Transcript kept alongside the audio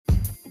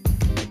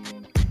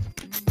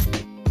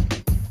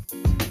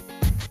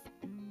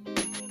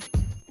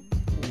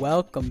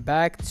welcome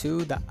back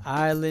to the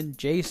island.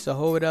 Jay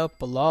Sahota,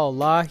 Bilal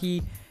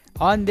Lahi.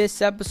 On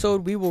this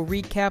episode, we will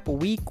recap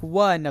week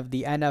 1 of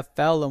the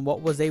NFL and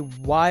what was a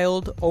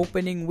wild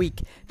opening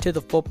week to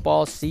the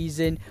football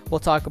season.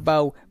 We'll talk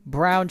about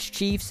Browns,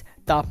 Chiefs,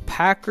 the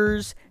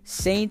Packers,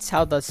 Saints,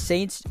 how the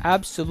Saints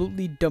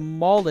absolutely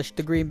demolished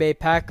the Green Bay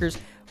Packers.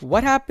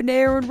 What happened to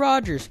Aaron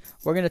Rodgers?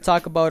 We're going to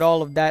talk about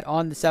all of that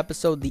on this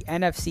episode. The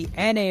NFC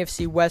and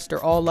AFC West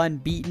are all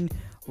unbeaten.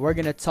 We're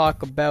going to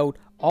talk about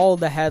all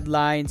the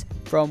headlines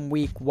from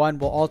week 1.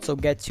 We'll also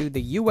get to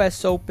the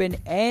US Open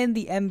and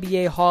the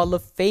NBA Hall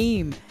of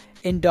Fame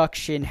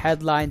induction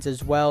headlines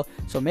as well.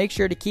 So make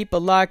sure to keep it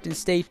locked and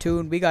stay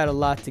tuned. We got a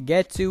lot to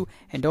get to.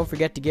 And don't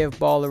forget to give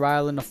Baller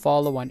Island a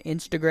follow on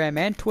Instagram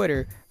and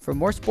Twitter for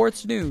more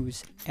sports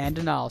news and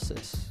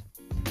analysis.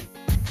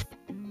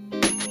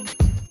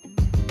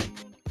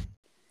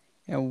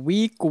 And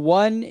week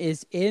 1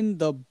 is in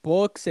the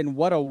books, and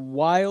what a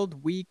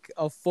wild week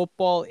of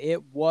football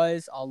it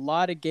was. A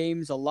lot of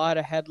games, a lot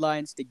of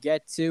headlines to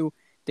get to.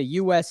 The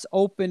US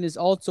Open is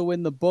also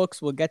in the books.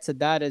 We'll get to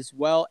that as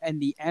well. And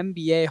the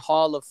NBA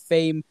Hall of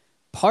Fame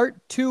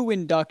Part 2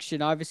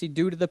 induction. Obviously,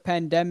 due to the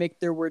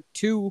pandemic, there were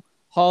 2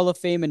 Hall of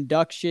Fame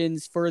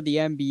inductions for the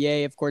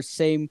NBA. Of course,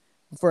 same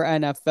for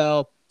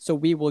NFL. So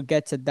we will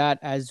get to that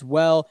as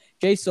well.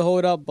 Jay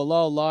Sahota,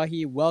 Bilal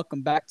Lahi,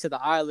 welcome back to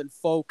the island,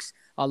 folks.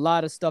 A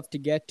lot of stuff to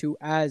get to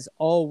as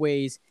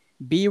always.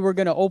 B, we're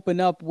going to open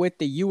up with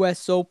the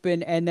US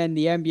Open and then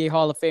the NBA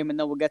Hall of Fame, and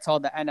then we'll get to all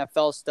the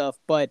NFL stuff.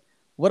 But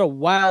what a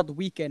wild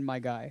weekend, my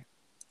guy.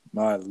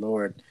 My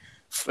Lord.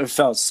 It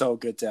felt so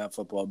good to have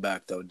football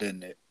back, though,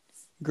 didn't it?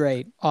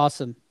 Great.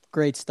 Awesome.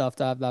 Great stuff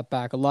to have that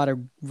back. A lot of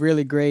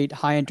really great,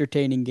 high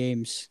entertaining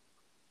games.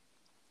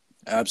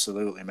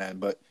 Absolutely, man.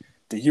 But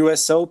the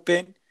US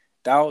Open,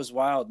 that was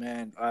wild,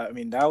 man. I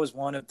mean, that was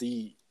one of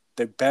the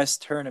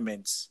best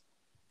tournaments.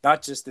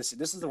 Not just this.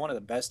 This is one of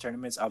the best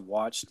tournaments I've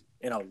watched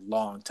in a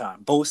long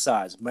time. Both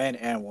sides, men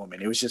and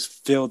women. It was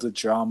just filled with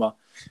drama,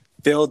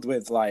 filled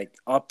with like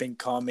up and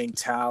coming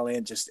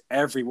talent. Just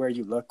everywhere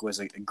you look was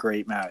a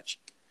great match.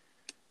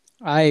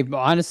 I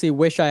honestly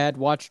wish I had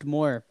watched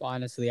more.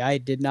 Honestly, I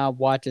did not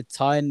watch a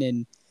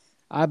ton,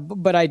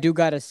 but I do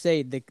gotta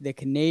say the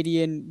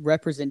Canadian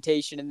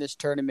representation in this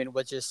tournament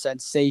was just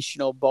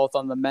sensational, both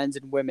on the men's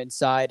and women's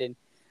side. And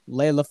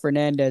Leylah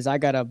Fernandez, I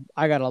got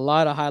a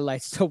lot of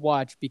highlights to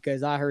watch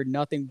because I heard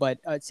nothing but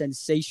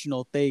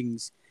sensational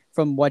things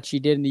from what she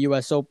did in the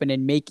U.S. Open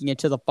and making it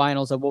to the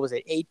finals of,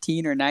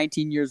 18 or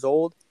 19 years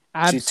old.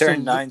 She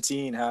turned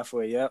 19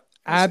 halfway, yep.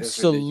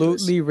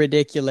 Absolutely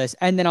ridiculous.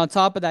 And then on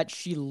top of that,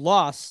 she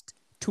lost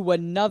to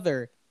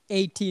another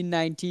 18,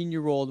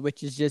 19-year-old,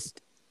 which is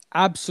just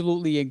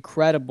absolutely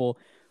incredible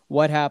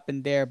what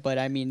happened there. But,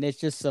 I mean, there's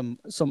just some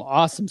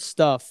awesome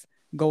stuff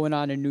going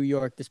on in New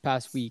York this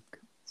past week.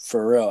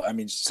 For real. I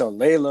mean, so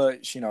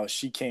Leylah,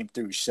 she came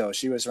through. So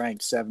she was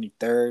ranked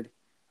 73rd.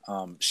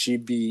 She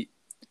beat,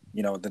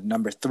 the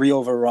number 3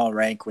 overall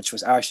rank, which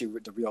was actually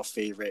the real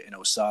favorite in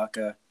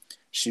Osaka.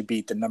 She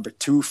beat the number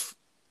 2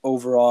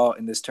 overall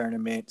in this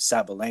tournament,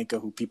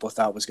 Sabalenka, who people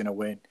thought was going to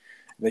win.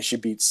 Then she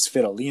beat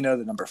Svitolina,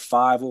 the number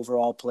 5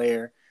 overall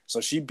player. So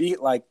she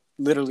beat like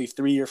literally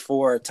 3 or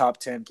 4 top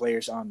 10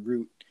 players en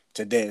route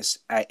to this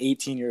at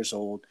 18 years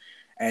old.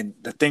 And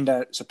the thing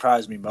that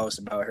surprised me most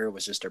about her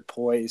was just her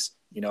poise.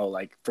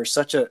 Like for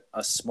such a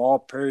small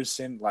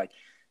person, like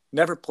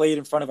never played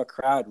in front of a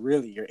crowd,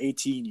 really. You're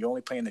 18, you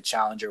only play in the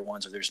challenger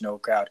ones where there's no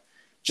crowd.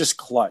 Just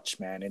clutch,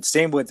 man. And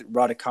same with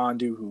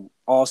Raducanu, who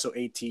also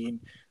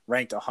 18,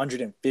 ranked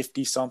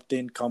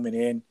 150-something coming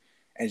in.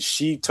 And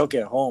she took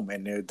it home.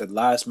 And the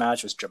last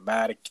match was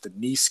dramatic. The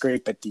knee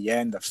scrape at the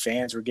end, the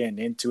fans were getting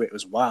into it. It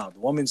was wild. The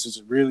women's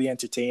was really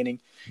entertaining.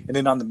 And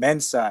then on the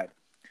men's side,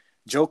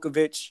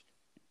 Djokovic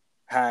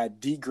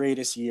had the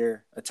greatest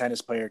year a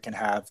tennis player can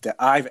have that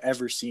I've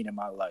ever seen in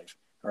my life.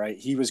 All right.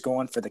 He was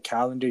going for the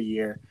calendar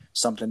year,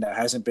 something that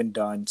hasn't been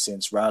done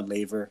since Rod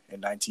Laver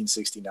in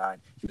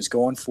 1969. He was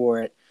going for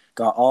it,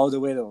 got all the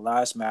way to the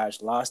last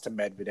match, lost to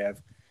Medvedev.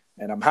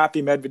 And I'm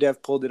happy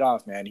Medvedev pulled it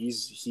off, man.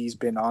 He's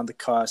been on the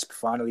cusp,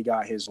 finally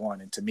got his one.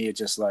 And to me, it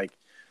just like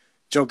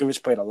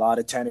Djokovic played a lot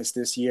of tennis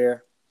this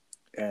year.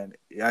 And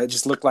it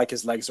just looked like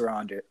his legs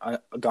were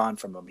gone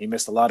from him. He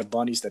missed a lot of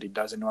bunnies that he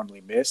doesn't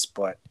normally miss,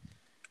 but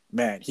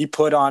man, he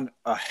put on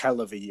a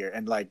hell of a year.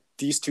 And like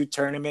these 2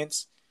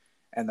 tournaments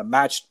and the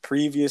match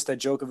previous that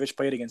Djokovic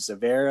played against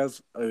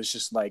Zverev, it was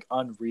just like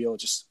unreal.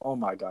 Just, oh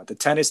my God. The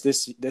tennis,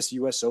 this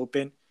US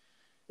Open,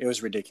 it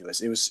was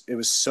ridiculous. It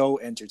was so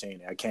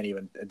entertaining. I can't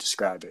even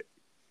describe it.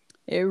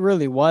 It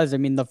really was. I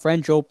mean, the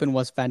French Open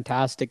was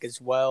fantastic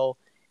as well.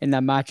 In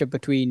that matchup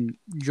between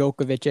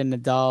Djokovic and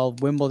Nadal,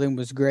 Wimbledon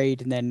was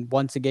great. And then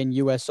once again,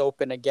 US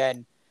Open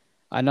again.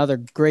 Another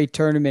great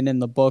tournament in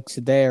the books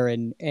there.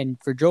 And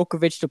for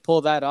Djokovic to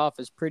pull that off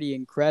is pretty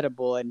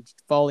incredible and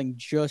falling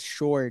just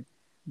short.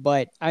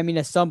 But, I mean,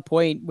 at some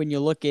point, when you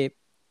look at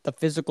the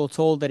physical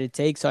toll that it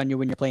takes on you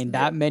when you're playing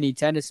that many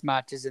tennis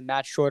matches in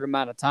that short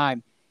amount of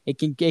time, it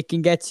can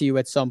get to you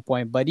at some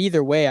point. But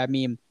either way, I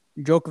mean,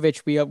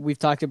 Djokovic, we've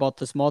talked about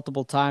this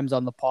multiple times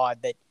on the pod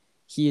that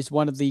he is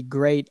one of the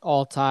great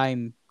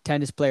all-time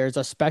tennis players,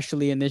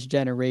 especially in this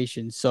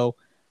generation. So,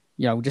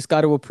 just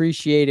got to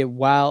appreciate it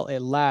while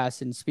it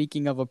lasts. And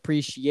speaking of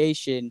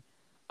appreciation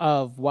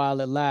of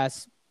while it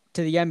lasts,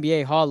 to the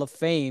NBA Hall of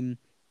Fame,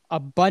 a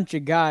bunch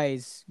of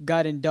guys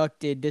got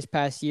inducted this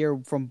past year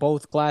from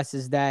both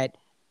classes that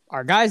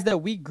are guys that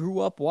we grew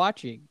up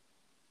watching.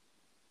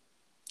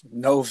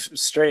 No,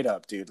 straight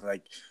up, dude.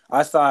 Like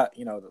I thought,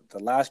 the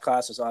last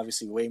class was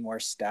obviously way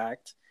more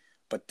stacked,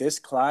 but this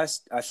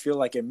class, I feel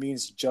like it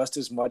means just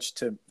as much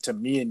to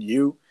me and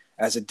you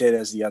as it did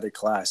as the other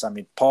class. I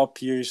mean, Paul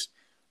Pierce,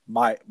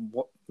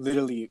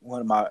 literally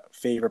one of my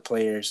favorite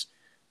players,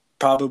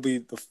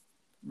 probably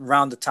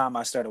around the time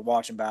I started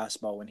watching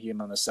basketball when he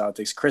was on the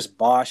Celtics. Chris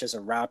Bosh as a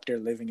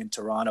Raptor living in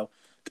Toronto,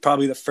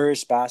 probably the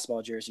first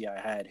basketball jersey I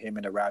had, him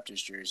in a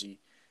Raptors jersey,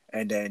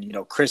 and then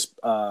Chris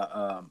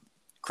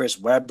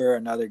Webber,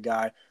 another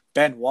guy.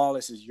 Ben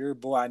Wallace is your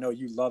boy. I know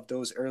you love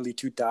those early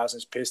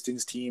 2000s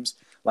Pistons teams.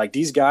 Like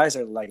these guys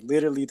are like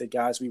literally the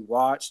guys we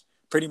watched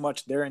pretty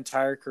much their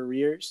entire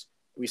careers.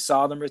 We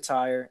saw them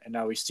retire, and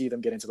now we see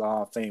them get into the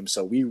Hall of Fame.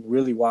 So we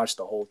really watched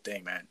the whole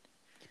thing, man.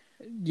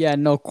 Yeah,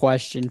 no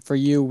question. For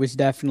you, it was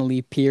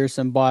definitely Pierce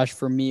and Bosch.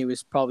 For me, it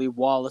was probably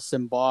Wallace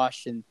and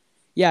Bosch. And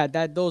yeah,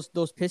 that those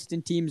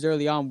Piston teams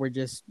early on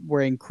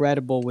were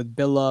incredible with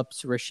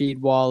Billups, Rasheed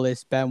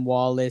Wallace, Ben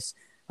Wallace,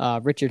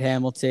 Richard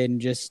Hamilton,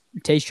 just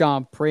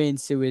Tayshaun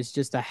Prince. It was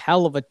just a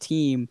hell of a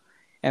team.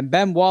 And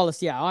Ben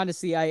Wallace, yeah,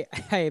 honestly, I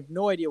I have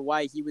no idea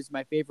why he was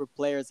my favorite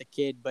player as a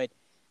kid, but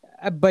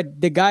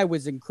the guy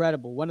was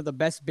incredible. One of the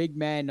best big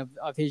men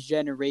of his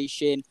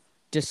generation,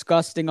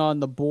 disgusting on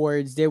the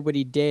boards, did what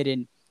he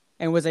did,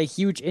 and was a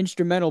huge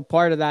instrumental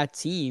part of that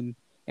team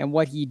and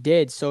what he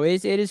did. So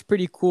it is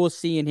pretty cool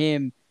seeing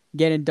him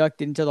get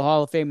inducted into the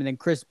Hall of Fame. And then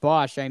Chris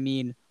Bosh, I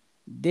mean,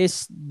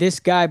 this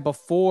guy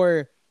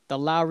before the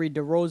Lowry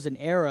DeRozan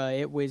era,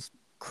 it was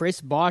Chris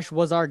Bosh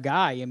was our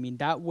guy. I mean,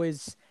 that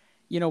was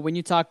when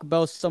you talk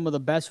about some of the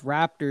best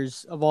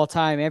Raptors of all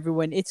time,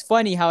 it's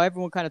funny how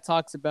everyone kind of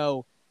talks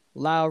about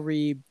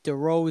Lowry,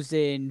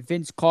 DeRozan,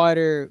 Vince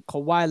Carter,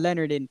 Kawhi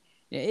Leonard, and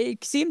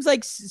it seems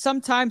like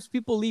sometimes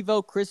people leave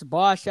out Chris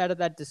Bosh out of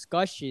that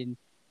discussion.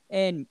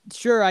 And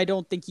sure, I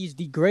don't think he's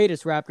the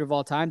greatest Raptor of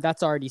all time.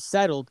 That's already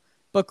settled.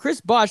 But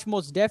Chris Bosh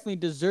most definitely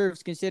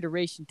deserves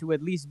consideration to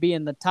at least be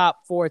in the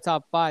top four,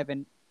 top five,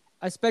 and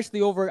especially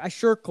over. I'm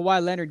sure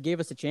Kawhi Leonard gave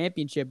us a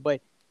championship,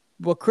 but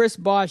what Chris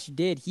Bosh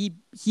did,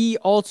 he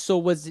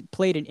also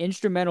played an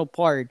instrumental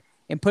part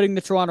in putting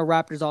the Toronto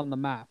Raptors on the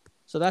map.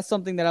 So that's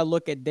something that I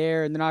look at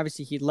there. And then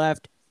obviously he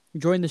left,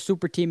 joined the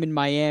super team in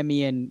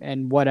Miami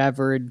and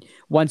whatever, and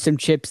won some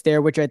chips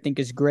there, which I think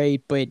is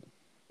great. But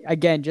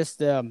again,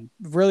 just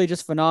really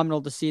just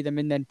phenomenal to see them.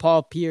 And then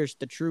Paul Pierce,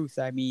 the truth.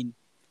 I mean,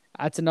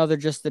 that's another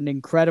just an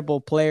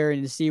incredible player,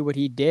 and to see what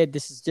he did,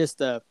 this is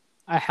just a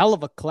hell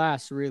of a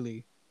class,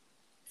 really.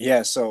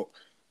 Yeah, so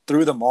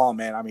through them all,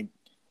 man. I mean,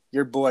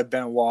 your boy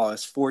Ben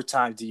Wallace,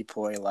 four-time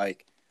DPOY.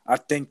 Like, I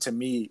think to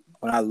me,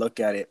 when I look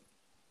at it,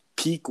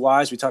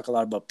 peak-wise, we talk a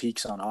lot about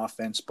peaks on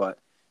offense, but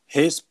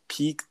his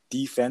peak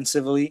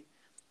defensively,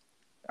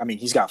 I mean,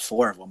 he's got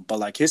four of them, but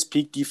like his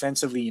peak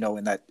defensively,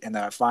 in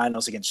that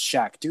finals against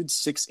Shaq, dude's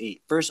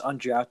 6'8", first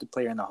undrafted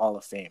player in the Hall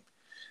of Fame,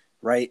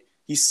 right?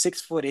 He's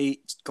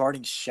 6'8",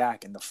 guarding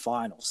Shaq in the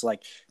finals.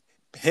 Like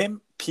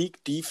him,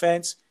 peak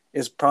defense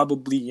is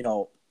probably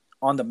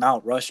on the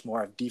Mount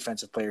Rushmore of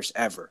defensive players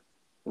ever,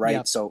 Yeah.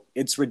 right? So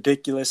it's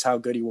ridiculous how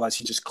good he was.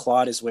 He just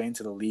clawed his way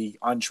into the league,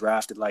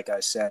 undrafted, like I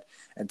said,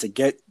 and to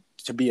get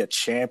to be a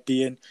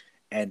champion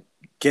and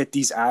get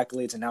these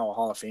accolades and now a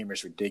Hall of Famer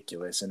is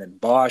ridiculous. And then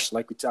Bosch,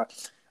 like we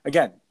talked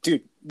again,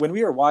 dude, when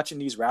we were watching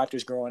these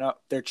Raptors growing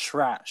up, they're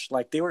trash.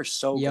 Like they were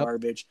so Yep.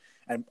 garbage.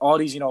 And all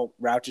these,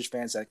 Raptors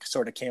fans that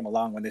sort of came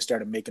along when they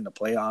started making the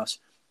playoffs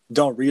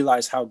don't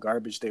realize how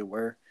garbage they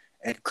were.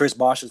 And Chris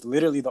Bosh is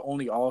literally the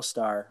only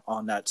all-star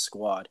on that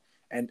squad.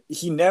 And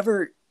he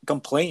never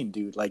complained,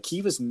 dude. Like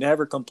he was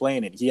never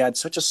complaining. He had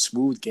such a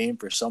smooth game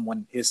for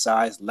someone his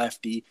size,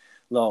 lefty,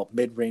 little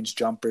mid-range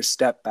jumper,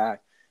 step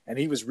back. And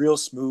he was real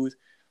smooth.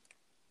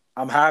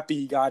 I'm happy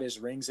he got his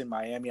rings in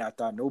Miami. I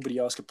thought nobody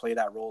else could play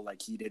that role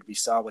like he did. We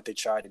saw what they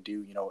tried to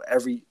do.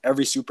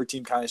 Every super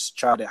team kind of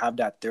tried to have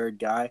that third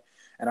guy,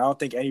 and I don't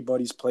think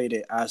anybody's played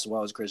it as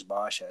well as Chris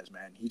Bosh has.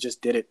 Man, he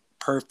just did it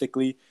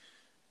perfectly.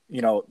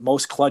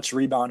 Most clutch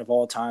rebound of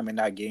all time in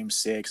that game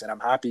 6, and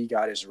I'm happy he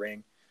got his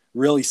ring.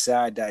 Really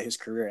sad that his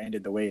career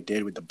ended the way it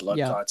did with the blood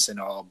Yeah. clots and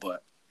all,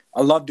 but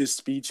I loved his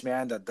speech,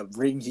 man. The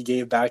ring he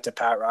gave back to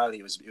Pat Riley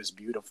it was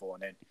beautiful,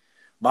 and then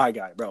my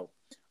guy, bro.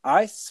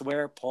 I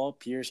swear Paul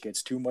Pierce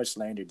gets too much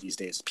slander these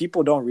days.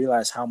 People don't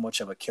realize how much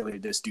of a killer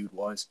this dude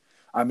was.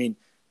 I mean,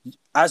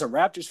 as a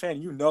Raptors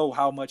fan, you know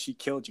how much he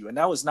killed you. And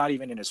that was not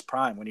even in his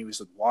prime when he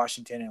was with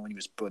Washington and when he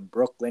was in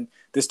Brooklyn.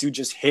 This dude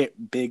just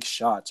hit big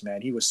shots,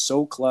 man. He was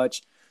so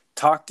clutch,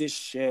 talked his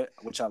shit,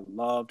 which I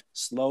loved.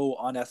 Slow,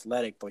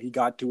 unathletic, but he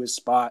got to his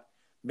spot,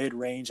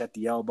 mid-range at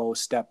the elbow,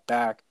 step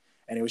back.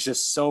 And it was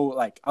just so,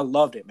 like, I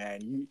loved it,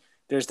 man.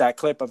 there's that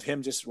clip of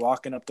him just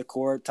walking up the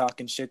court,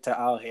 talking shit to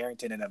Al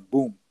Harrington, and then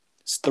boom,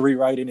 it's 3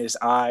 right in his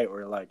eye.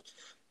 Or like,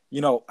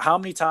 how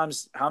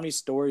many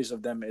stories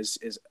of them is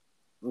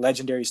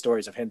legendary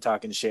stories of him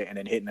talking shit and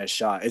then hitting a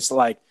shot. It's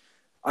like,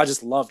 I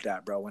just love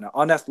that, bro. When an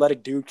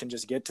unathletic dude can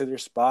just get to their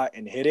spot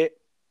and hit it,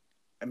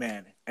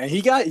 man. And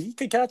he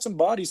could catch some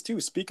bodies too.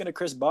 Speaking of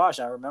Chris Bosh,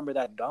 I remember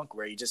that dunk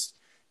where he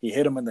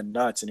hit him in the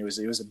nuts, and it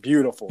was a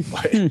beautiful.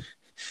 But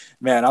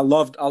man, I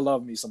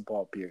love me some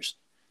Paul Pierce.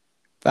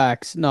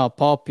 Facts. No,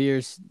 Paul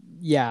Pierce.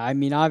 Yeah, I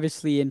mean,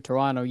 obviously in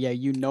Toronto, yeah,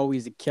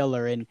 he's a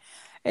killer, and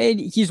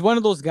he's one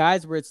of those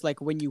guys where it's like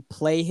when you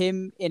play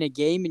him in a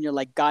game and you're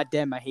like, God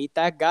damn, I hate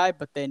that guy,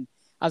 but then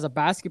as a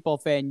basketball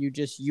fan,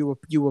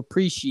 you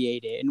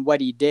appreciate it and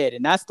what he did,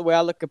 and that's the way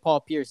I look at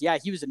Paul Pierce. Yeah,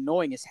 he was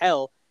annoying as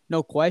hell,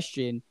 no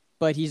question,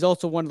 but he's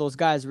also one of those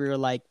guys where you're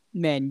like,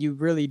 man, you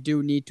really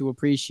do need to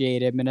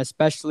appreciate him, and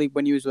especially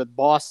when he was with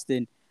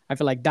Boston. I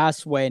feel like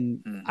that's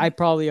when I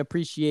probably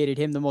appreciated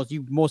him the most.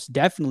 You most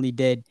definitely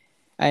did.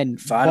 And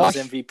Finals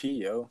MVP,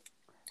 yo.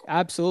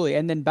 Absolutely.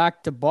 And then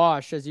back to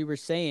Bosh, as you were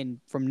saying,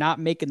 from not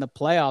making the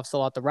playoffs a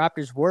lot, the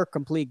Raptors were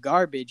complete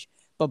garbage.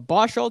 But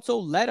Bosh also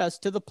led us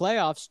to the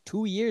playoffs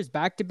 2 years,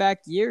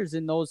 back-to-back years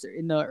in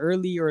the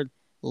early or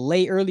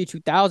late early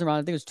 2000 round. I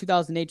think it was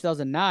 2008,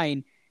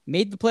 2009.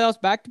 Made the playoffs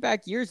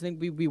back-to-back years. I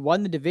think we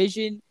won the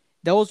division.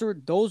 Those were,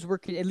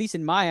 at least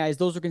in my eyes,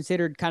 those were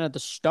considered kind of the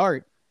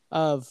start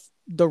of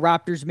the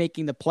Raptors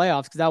making the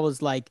playoffs, because that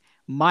was like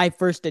my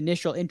first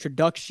initial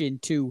introduction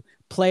to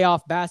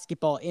playoff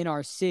basketball in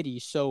our city.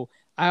 So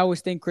I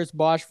always think Chris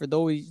Bosh for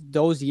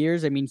those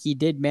years, I mean, he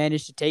did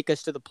manage to take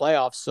us to the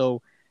playoffs.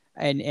 So,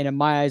 and in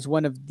my eyes,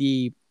 one of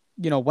the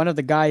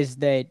guys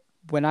that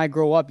when I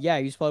grow up, yeah,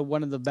 he's probably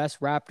one of the best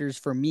Raptors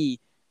for me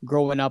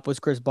growing up was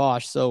Chris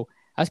Bosh. So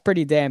that's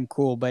pretty damn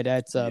cool. But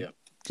that's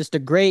just a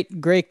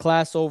great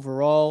class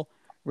overall.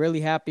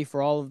 Really happy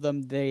for all of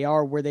them. They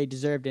are where they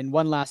deserved. And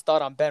one last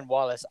thought on Ben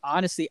Wallace.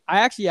 Honestly, I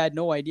actually had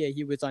no idea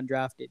he was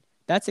undrafted.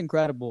 That's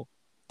incredible.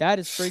 That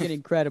is friggin'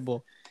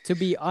 incredible. To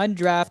be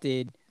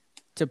undrafted,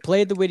 to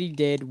play the way he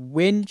did,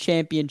 win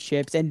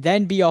championships, and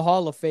then be a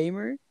Hall of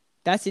Famer,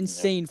 that's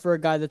insane for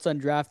a guy that's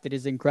undrafted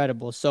is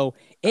incredible. So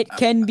it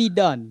can be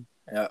done.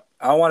 Yeah.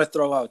 I want to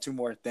throw out 2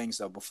 more things,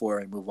 though, before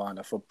we move on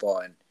to football.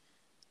 And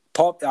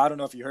Paul, I don't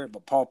know if you heard,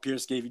 but Paul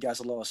Pierce gave you guys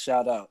a little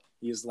shout out.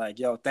 He was like,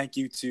 yo, thank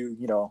you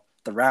to,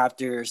 the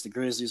Raptors, the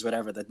Grizzlies,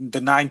 whatever,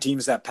 the 9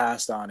 teams that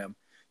passed on him.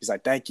 He's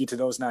like, thank you to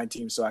those 9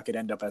 teams so I could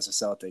end up as a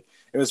Celtic.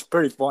 It was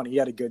pretty funny. He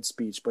had a good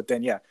speech. But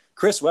then, yeah,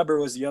 Chris Webber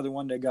was the other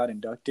one that got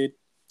inducted.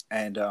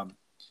 And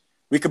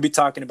we could be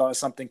talking about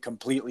something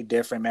completely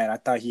different, man. I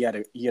thought he had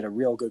a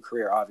real good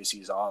career. Obviously,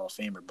 he's a Hall of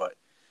Famer. But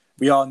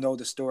we all know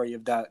the story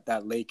of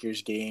that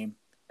Lakers game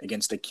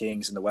against the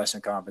Kings in the Western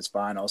Conference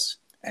Finals.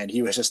 And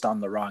he was just on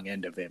the wrong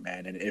end of it,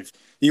 man. And if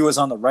he was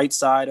on the right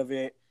side of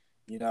it,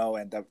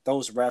 and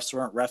those refs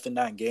weren't reffing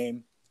that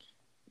game,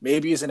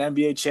 maybe he's an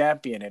NBA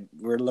champion, and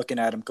we're looking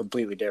at him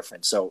completely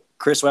different. So,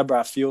 Chris Webber,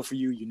 I feel for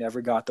you. You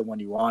never got the one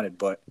you wanted,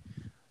 but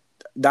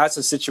that's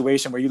a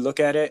situation where you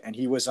look at it, and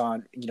he was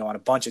on a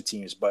bunch of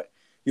teams, but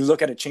you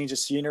look at a change of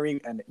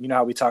scenery, and you know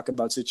how we talk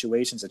about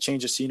situations. A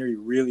change of scenery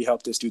really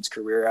helped this dude's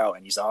career out,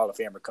 and he's a Hall of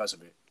Famer because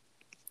of it.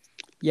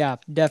 Yeah,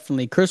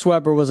 definitely. Chris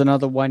Webber was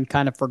another one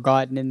kind of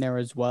forgotten in there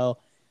as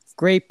well.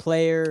 Great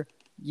player.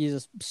 He's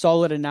a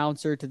solid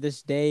announcer to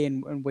this day,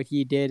 and what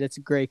he did, it's a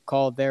great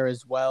call there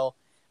as well.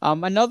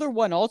 Another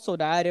one also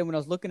to add in when I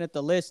was looking at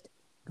the list,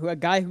 a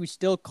guy who's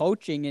still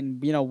coaching and,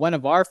 one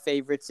of our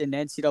favorites in the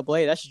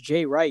NCAA, that's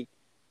Jay Wright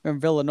from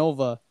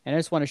Villanova. And I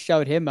just want to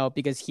shout him out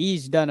because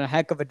he's done a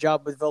heck of a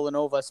job with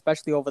Villanova,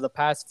 especially over the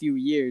past few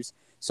years.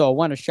 So I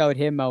want to shout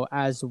him out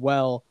as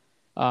well.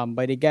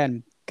 But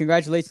again,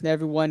 congratulations to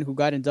everyone who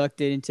got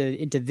inducted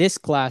into this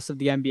class of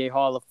the NBA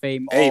Hall of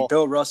Fame. Hey,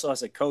 Bill Russell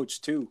as a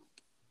coach too.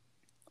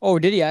 Oh,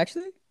 did he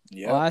actually?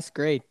 Yeah. Oh, that's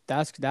great.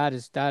 That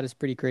is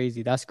pretty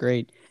crazy. That's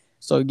great.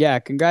 So yeah,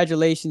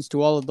 congratulations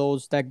to all of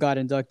those that got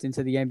inducted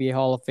into the NBA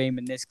Hall of Fame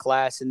in this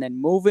class. And then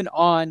moving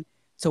on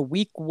to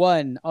week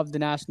 1 of the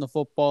National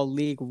Football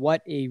League.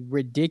 What a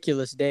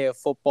ridiculous day of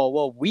football.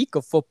 Well, week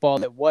of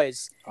football it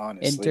was.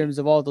 Honestly. In terms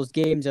of all those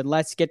games. And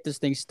let's get this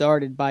thing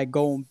started by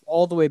going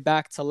all the way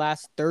back to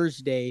last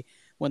Thursday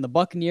when the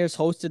Buccaneers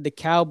hosted the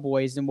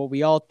Cowboys, and what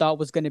we all thought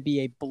was going to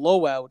be a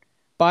blowout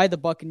by the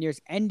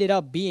Buccaneers ended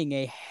up being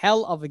a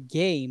hell of a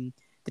game.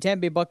 The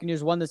Tampa Bay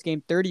Buccaneers won this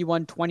game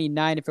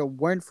 31-29. If it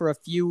weren't for a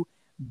few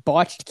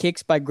botched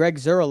kicks by Greg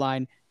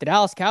Zuerlein, the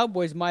Dallas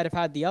Cowboys might have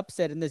had the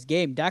upset in this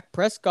game. Dak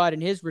Prescott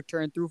in his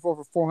return threw for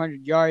over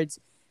 400 yards.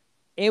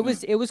 It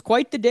was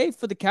quite the day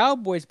for the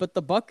Cowboys, but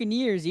the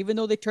Buccaneers, even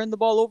though they turned the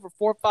ball over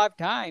 4 or 5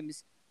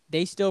 times,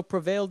 they still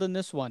prevailed in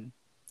this one.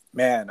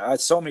 Man,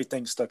 so many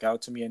things stuck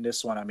out to me in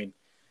this one. I mean,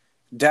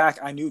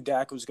 I knew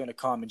Dak was going to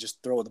come and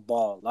just throw the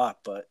ball a lot,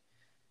 but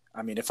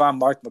I mean, if I'm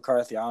Mark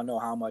McCarthy, I don't know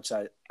how much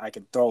I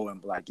can throw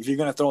him. Like, if you're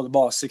going to throw the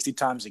ball 60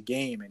 times a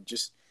game and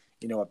just,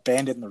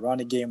 abandon the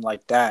running game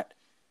like that,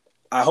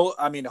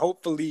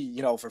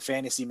 hopefully, for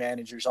fantasy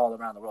managers all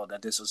around the world,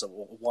 that this was a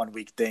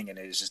 1-week thing and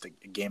it's just a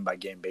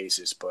game-by-game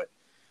basis. But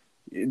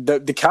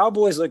The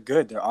Cowboys look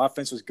good. Their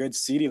offense was good.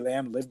 CeeDee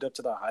Lamb lived up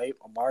to the hype.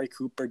 Amari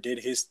Cooper did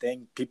his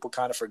thing. People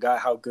kind of forgot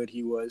how good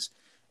he was.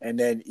 And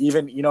then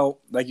even,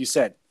 like you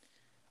said,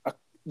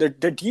 their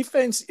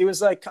defense, it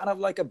was like kind of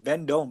like a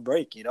bend don't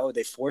break.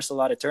 They forced a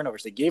lot of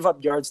turnovers. They gave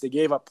up yards, they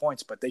gave up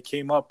points, but they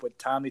came up with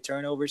timely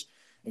turnovers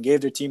and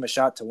gave their team a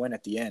shot to win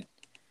at the end.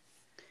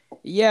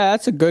 Yeah,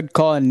 that's a good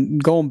call.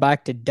 And going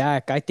back to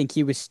Dak, I think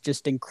he was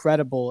just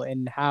incredible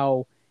in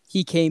how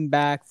he came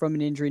back from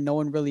an injury. No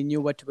one really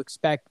knew what to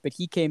expect, but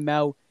he came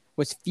out,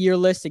 was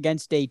fearless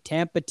against a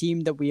Tampa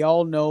team that we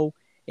all know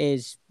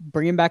is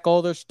bringing back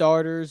all their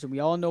starters, and we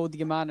all know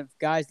the amount of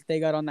guys that they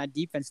got on that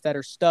defense that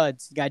are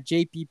studs. You got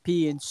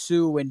JPP and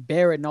Sue and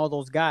Barrett and all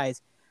those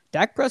guys.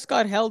 Dak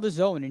Prescott held his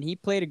own, and he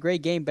played a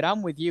great game, but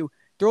I'm with you.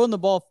 Throwing the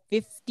ball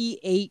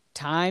 58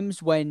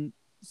 times when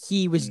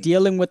he was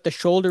dealing with the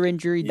shoulder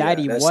injury that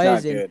he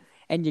was,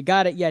 and you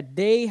got it. Yeah,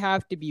 they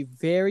have to be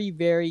very,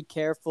 very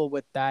careful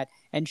with that.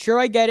 And sure,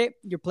 I get it.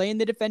 You're playing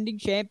the defending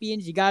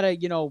champions. You got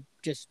to,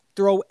 just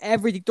throw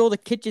everything, throw the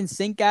kitchen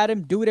sink at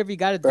him, do whatever you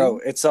got to do.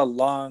 Bro, it's a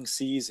long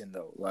season,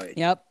 though.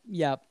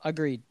 Yep.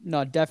 Agreed.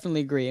 No,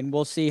 definitely agree. And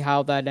we'll see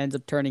how that ends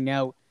up turning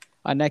out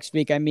next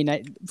week. I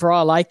mean, for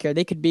all I care,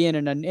 they could be in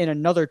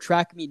another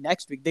track meet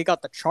next week. They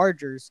got the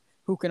Chargers,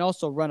 who can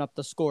also run up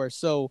the score.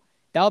 So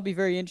that'll be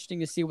very interesting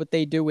to see what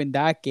they do in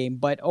that game.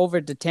 But over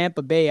to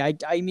Tampa Bay,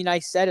 I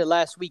said it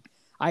last week.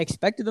 I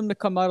expected them to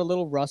come out a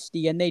little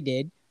rusty, and they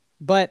did.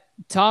 But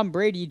Tom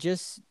Brady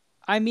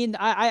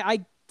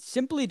I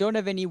simply don't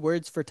have any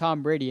words for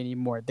Tom Brady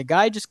anymore. The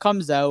guy just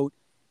comes out,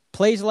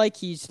 plays like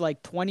he's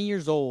like 20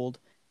 years old,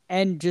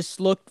 and just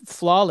looked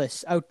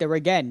flawless out there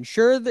again.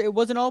 Sure, it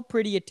wasn't all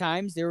pretty at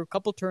times. There were a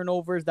couple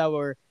turnovers that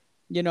were,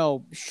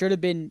 should have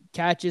been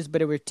catches,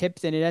 but it were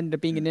tips, and it ended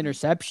up being an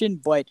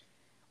interception. But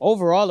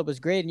overall, it was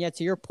great. And yet,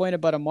 to your point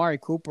about Amari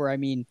Cooper, I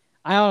mean,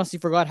 I honestly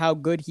forgot how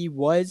good he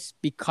was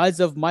because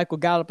of Michael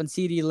Gallup and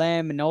CeeDee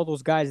Lamb and all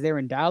those guys there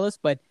in Dallas.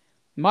 But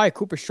Amari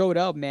Cooper showed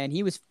up, man.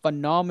 He was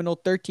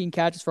phenomenal. 13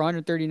 catches for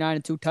 139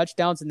 and 2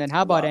 touchdowns. And then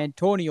how about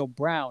Antonio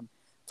Brown?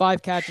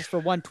 5 catches for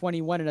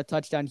 121 and a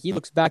touchdown. He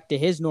looks back to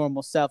his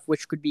normal self,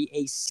 which could be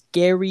a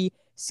scary,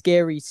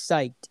 scary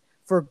sight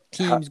for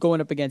teams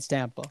going up against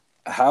Tampa.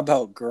 How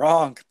about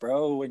Gronk,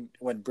 bro?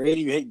 When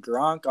Brady hit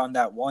Gronk on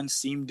that one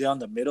seam down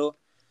the middle,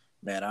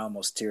 man, I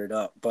almost teared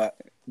up. But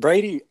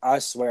Brady, I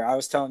swear, I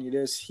was telling you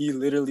this, he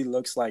literally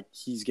looks like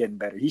he's getting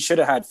better. He should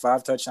have had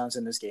 5 touchdowns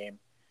in this game.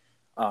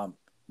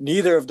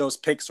 Neither of those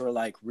picks were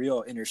like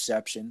real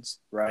interceptions,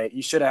 right?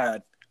 He should have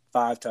had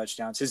 5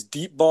 touchdowns. His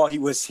deep ball, he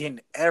was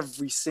hitting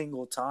every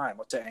single time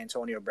to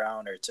Antonio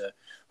Brown or to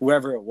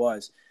whoever it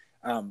was.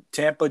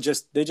 Tampa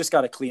they just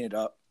got to clean it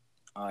up.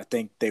 I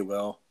think they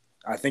will.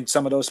 I think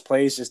some of those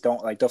plays just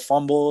don't, like the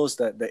fumbles,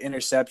 the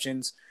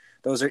interceptions.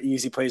 Those are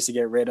easy plays to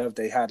get rid of.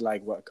 They had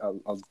like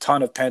a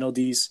ton of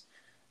penalties,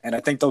 and I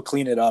think they'll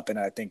clean it up. And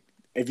I think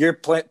if you're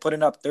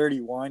putting up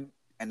 31,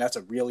 and that's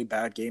a really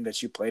bad game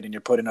that you played, and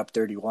you're putting up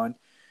 31,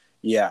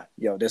 yeah,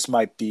 this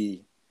might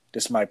be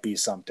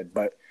something.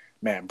 But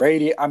man,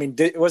 Brady, I mean,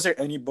 was there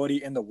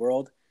anybody in the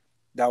world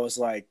that was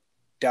like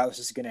Dallas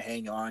is going to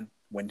hang on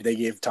when they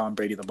gave Tom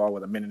Brady the ball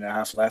with a minute and a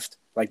half left?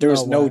 Like there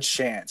was no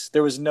chance.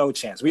 There was no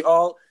chance. We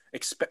all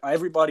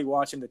everybody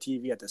watching the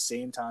TV at the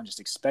same time just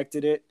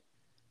expected it,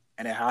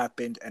 and it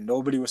happened, and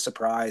nobody was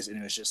surprised, and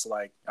it was just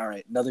like, all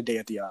right, another day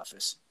at the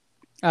office.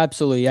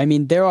 Absolutely. I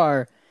mean, there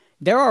are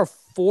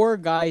 4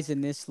 guys in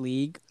this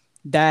league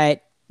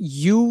that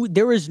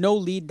there is no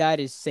lead that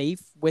is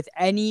safe with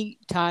any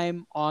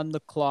time on the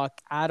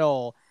clock at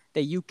all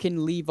that you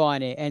can leave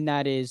on it. And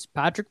that is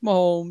Patrick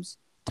Mahomes,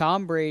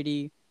 Tom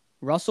Brady,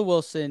 Russell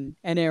Wilson,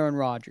 and Aaron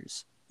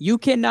Rodgers. You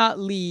cannot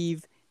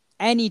leave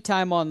any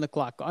time on the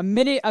clock. A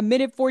minute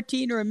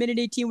 14 or a minute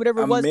 18,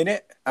 whatever it was. A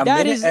minute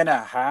and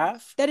a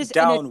half. That is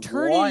down an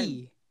eternity.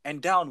 1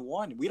 and down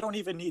 1. We don't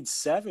even need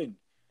 7.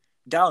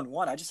 Down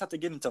 1. I just have to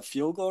get into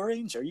field goal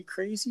range. Are you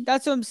crazy?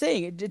 That's what I'm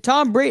saying.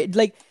 Tom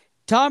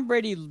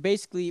Brady,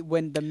 basically,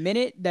 when the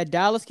minute that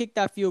Dallas kicked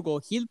that field goal,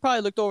 he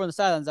probably looked over on the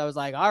sidelines. I was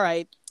like, all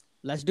right,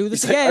 let's do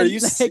this again. Are you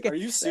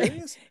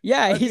serious?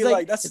 Yeah. I'd he's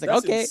like, that's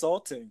okay.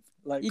 Insulting.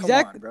 Like,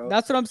 exactly. Come on, bro.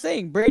 That's what I'm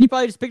saying. Brady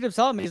probably just picked up his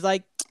helmet. He's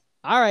like,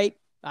 all right,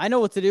 I know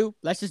what to do.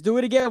 Let's just do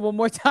it again one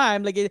more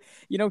time. Like,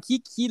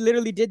 he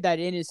literally did that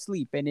in his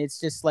sleep. And it's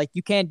just like,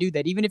 you can't do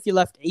that. Even if you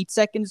left 8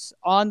 seconds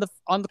on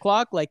the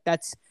clock, like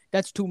that's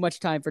too much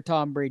time for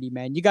Tom Brady,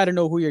 man. You got to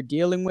know who you're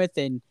dealing with.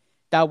 And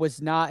that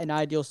was not an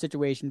ideal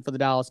situation for the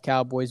Dallas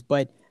Cowboys.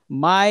 But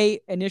my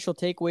initial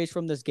takeaways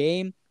from this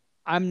game,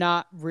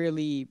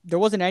 there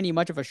wasn't any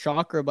much of a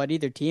shocker about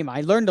either team.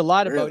 I learned a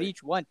lot about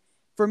each one.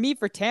 For me,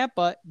 for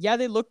Tampa, yeah,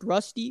 they looked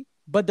rusty,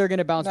 but they're going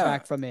to bounce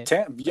back from it.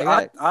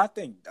 I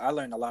think I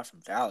learned a lot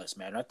from Dallas,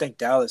 man. I think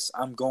Dallas,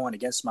 I'm going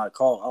against my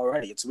call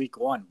already. It's week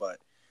 1, but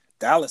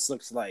Dallas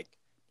looks like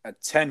a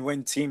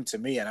 10-win team to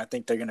me, and I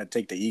think they're going to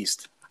take the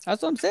East.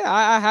 That's what I'm saying.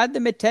 I had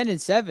them at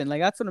 10-7.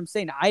 Like, that's what I'm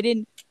saying.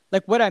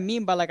 What I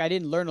mean by, I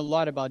didn't learn a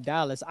lot about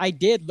Dallas. I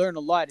did learn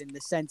a lot in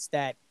the sense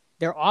that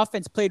Their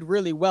offense played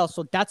really well,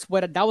 so that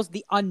was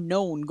the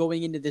unknown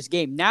going into this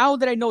game. Now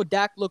that I know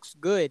Dak looks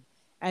good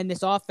and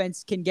this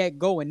offense can get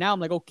going, now I'm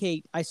like,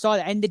 okay, I saw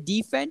that. And the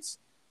defense,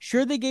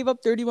 sure, they gave up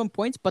 31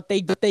 points, but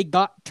they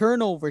got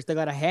turnovers. They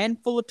got a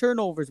handful of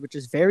turnovers, which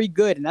is very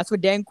good, and that's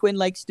what Dan Quinn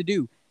likes to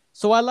do.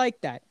 So I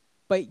like that.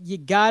 But you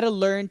got to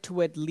learn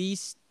to at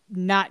least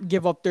not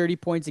give up 30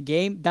 points a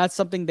game. That's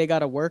something they got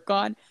to work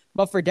on.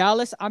 But for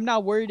Dallas, I'm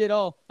not worried at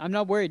all. I'm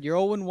not worried. You're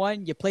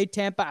 0-1. You played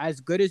Tampa as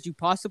good as you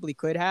possibly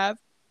could have.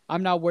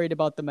 I'm not worried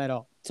about them at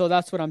all. So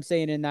that's what I'm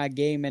saying in that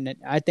game. And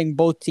I think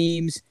both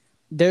teams,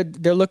 they're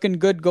looking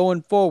good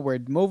going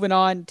forward. Moving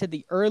on to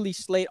the early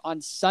slate on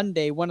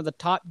Sunday, one of the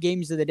top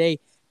games of the day.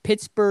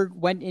 Pittsburgh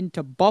went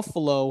into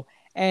Buffalo.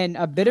 And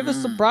a bit of a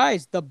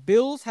surprise, the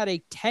Bills had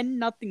a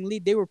 10-0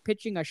 lead. They were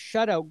pitching a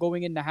shutout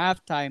going into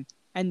halftime.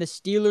 And the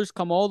Steelers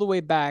come all the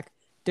way back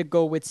to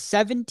go with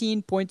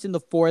 17 points in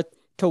the fourth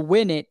to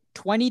win it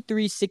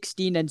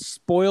 23-16 and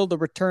spoil the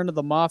return of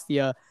the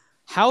Mafia.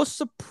 How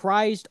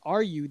surprised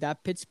are you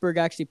that Pittsburgh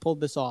actually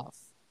pulled this off?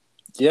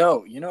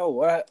 Yo, you know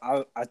what?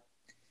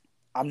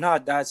 I'm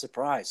not that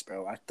surprised,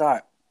 bro. I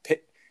thought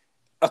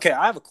Okay,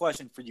 I have a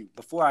question for you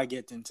before I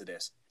get into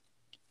this.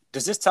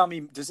 Does this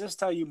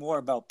tell you more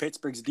about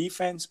Pittsburgh's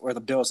defense or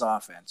the Bills'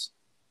 offense?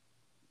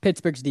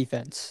 Pittsburgh's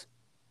defense.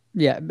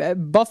 Yeah,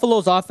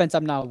 Buffalo's offense,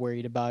 I'm not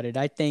worried about it.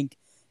 I think,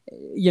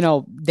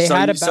 So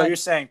you're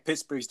saying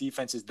Pittsburgh's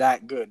defense is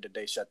that good that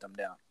they shut them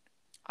down?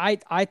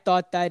 I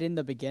thought that in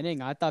the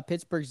beginning. I thought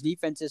Pittsburgh's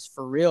defense is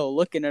for real.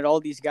 Looking at all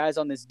these guys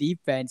on this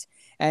defense,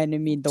 and I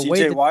mean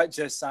TJ Watt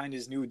just signed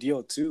his new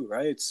deal too,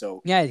 right?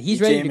 So yeah, he's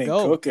ready to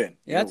go. Cooking.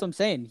 Yeah, that's what I'm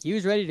saying. He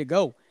was ready to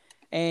go,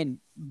 and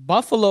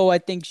Buffalo, I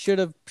think, should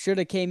have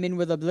came in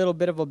with a little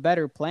bit of a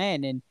better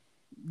plan. And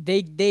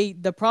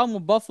the problem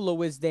with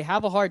Buffalo is they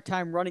have a hard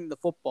time running the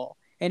football.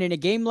 And in a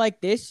game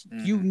like this,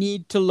 you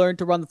need to learn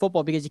to run the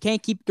football because you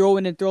can't keep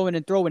throwing and throwing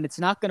and throwing. It's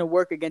not going to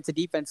work against a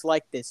defense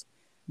like this.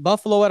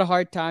 Buffalo had a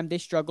hard time. They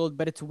struggled,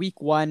 but it's week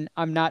 1.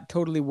 I'm not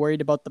totally worried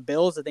about the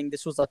Bills. I think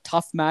this was a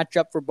tough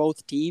matchup for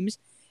both teams.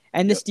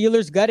 And the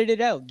Steelers gutted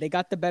it out. They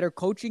got the better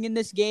coaching in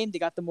this game. They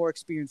got the more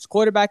experienced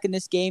quarterback in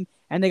this game.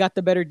 And they got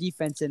the better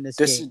defense in this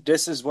game.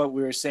 This is what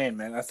we were saying,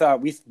 man. I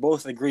thought we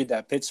both agreed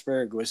that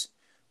Pittsburgh was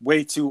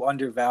way too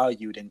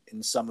undervalued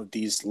in some of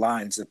these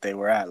lines that they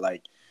were at.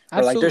 Like,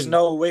 there's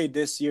no way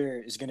this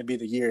year is going to be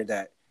the year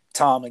that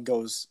Tomlin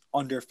goes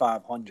under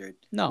 500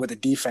 with a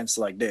defense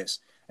like this.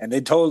 And they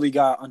totally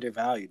got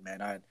undervalued,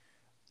 man.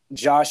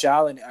 Josh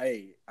Allen,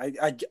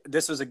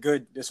 this was a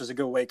good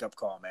wake up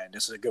call, man.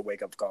 This was a good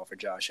wake up call for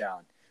Josh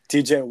Allen.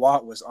 TJ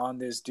Watt was on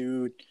this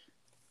dude.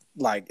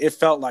 Like, it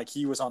felt like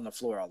he was on the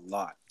floor a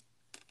lot.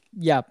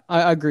 Yeah,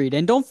 I agreed.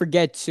 And don't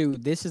forget too,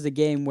 this is a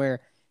game where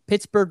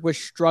Pittsburgh was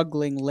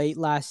struggling late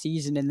last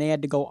season, and they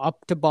had to go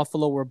up to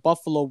Buffalo, where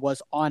Buffalo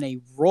was on a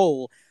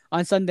roll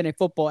on Sunday Night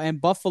Football,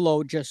 and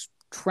Buffalo just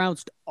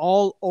trounced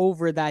all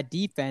over that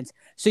defense.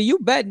 So you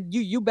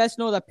best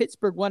know that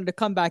Pittsburgh wanted to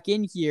come back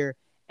in here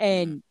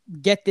and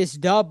get this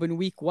dub in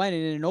week 1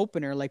 in an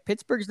opener. Like,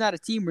 Pittsburgh's not a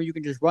team where you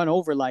can just run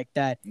over like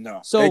that. No,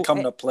 so they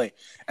come to play.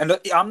 And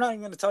I'm not even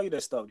going to tell you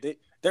this, though.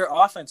 Their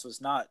offense was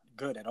not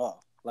good at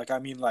all.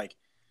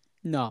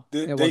 No,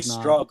 they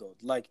struggled.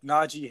 Like,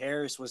 Najee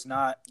Harris was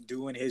not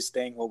doing his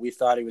thing, what we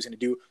thought he was going to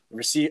do.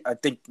 I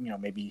think,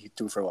 maybe he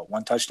threw for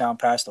 1 touchdown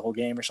pass the whole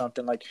game or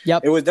something. Like,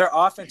 their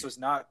offense was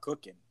not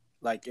cooking.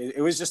 Like,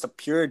 it was just a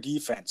pure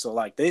defense. So,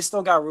 like, they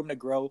still got room to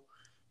grow.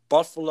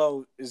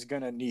 Buffalo is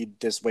going to need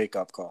this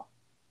wake-up call.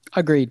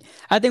 Agreed.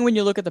 I think when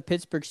you look at the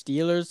Pittsburgh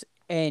Steelers,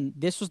 and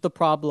this was the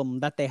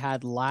problem that they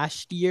had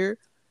last year,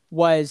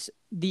 was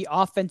the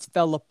offense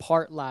fell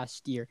apart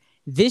last year.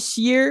 This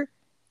year,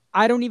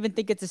 I don't even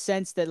think it's a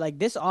sense that, like,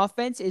 this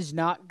offense is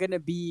not going to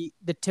be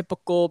the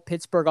typical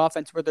Pittsburgh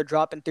offense where they're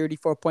dropping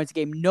 34 points a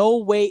game. No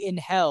way in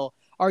hell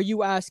are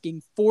you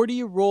asking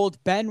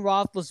 40-year-old Ben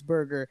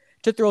Roethlisberger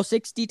to throw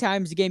 60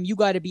 times a game. You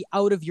got to be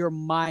out of your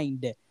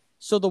mind.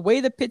 So the way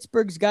that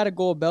Pittsburgh's got to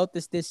go about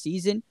this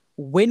season,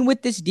 win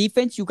with this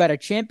defense. You got a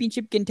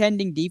championship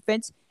contending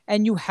defense,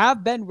 and you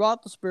have Ben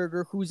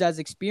Roethlisberger, who's as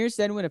experienced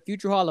as anyone, a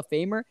future Hall of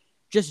Famer.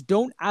 Just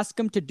don't ask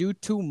him to do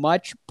too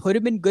much. Put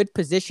him in good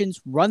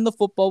positions. Run the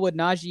football with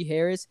Najee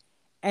Harris,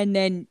 and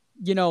then,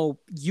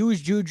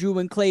 use Juju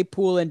and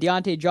Claypool and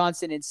Deontay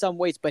Johnson in some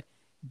ways, but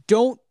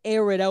don't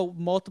air it out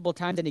multiple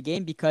times in a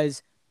game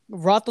because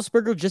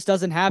Roethlisberger just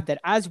doesn't have that.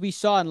 As we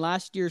saw in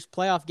last year's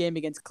playoff game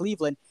against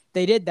Cleveland,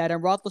 they did that,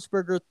 and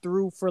Roethlisberger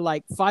threw for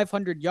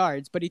 500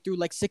 yards, but he threw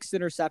 6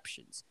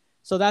 interceptions.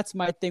 So that's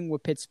my thing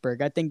with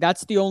Pittsburgh. I think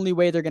that's the only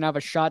way they're going to have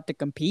a shot to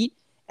compete.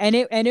 And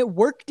it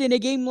worked in a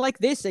game like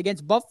this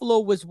against Buffalo,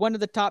 was one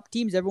of the top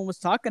teams everyone was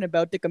talking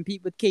about to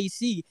compete with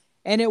KC,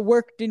 and it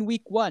worked in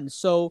week 1.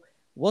 So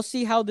we'll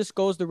see how this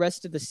goes the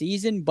rest of the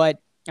season, but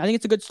I think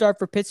it's a good start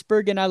for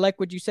Pittsburgh, and I like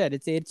what you said.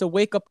 It's a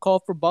wake-up call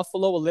for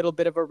Buffalo, a little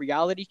bit of a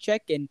reality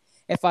check, and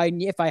if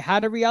I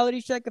had a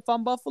reality check if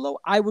I'm Buffalo,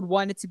 I would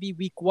want it to be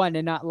week 1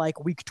 and not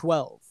week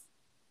 12.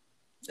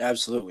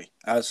 Absolutely.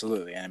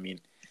 I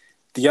mean,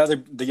 the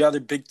other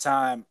big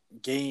time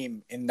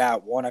game in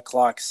that 1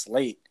 o'clock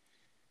slate,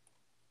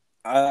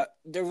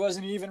 there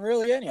wasn't even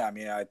really any. I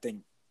mean, I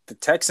think the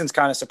Texans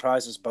kind of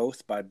surprised us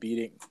both by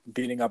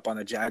beating up on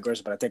the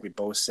Jaguars, but I think we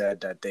both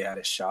said that they had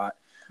a shot.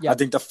 I Yep.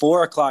 think the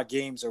 4 o'clock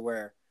games are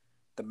where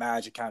the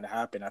magic kind of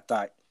happened. I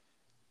thought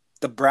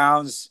the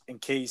Browns and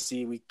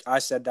KC. I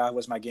said that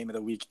was my game of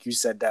the week. You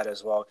said that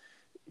as well.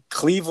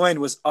 Cleveland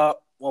was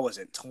up. What was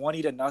it,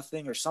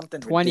 20-0 or something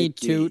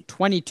 22, ridiculous?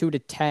 22 to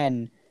 10.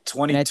 And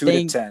I 22 to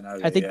think 10.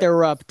 Okay, I think yeah. they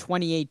were up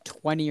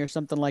 28-20 or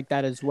something like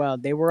that as well.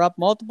 They were up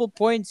multiple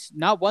points,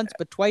 not once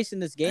but twice in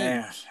this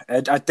game.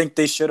 I think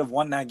they should have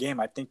won that game.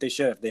 I think they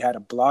should have. They had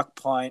a block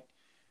punt,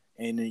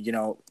 and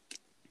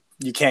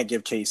you can't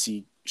give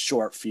KC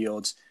short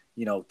fields.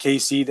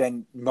 KC,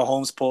 then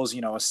Mahomes pulls, a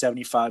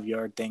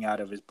 75-yard thing out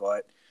of his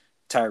butt.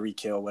 Tyreek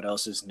Hill, what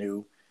else is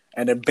new?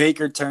 And then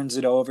Baker turns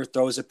it over,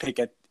 throws a pick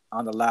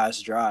on the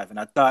last drive. And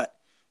I thought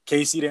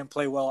KC didn't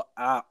play well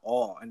at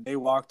all. And they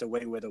walked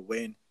away with a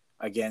win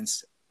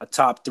against a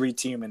top 3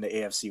 team in the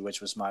AFC, which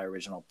was my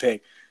original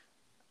pick.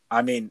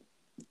 I mean,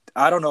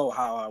 I don't know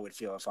how I would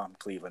feel if I'm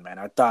Cleveland, man.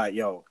 I thought,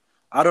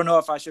 I don't know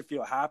if I should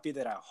feel happy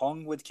that I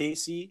hung with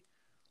KC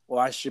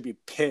or I should be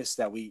pissed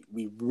that we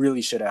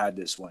really should have had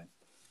this win.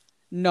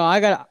 No,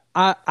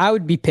 I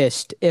would be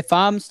pissed if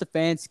I'm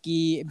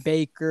Stefanski,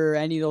 Baker,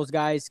 any of those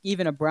guys,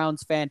 even a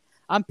Browns fan.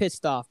 I'm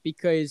pissed off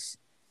because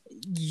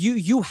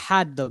you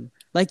had them.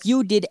 Like,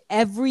 you did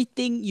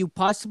everything you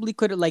possibly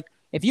could have. Like,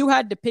 if you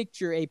had to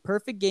picture a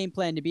perfect game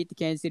plan to beat the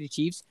Kansas City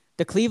Chiefs,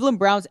 the Cleveland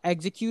Browns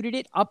executed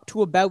it up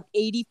to about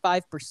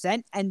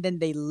 85%, and then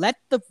they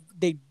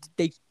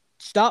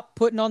stopped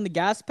putting on the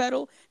gas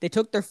pedal. They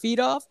took their feet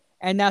off,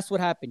 and that's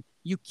what happened.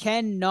 You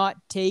cannot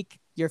take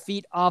your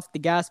feet off the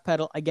gas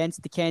pedal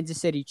against the Kansas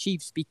City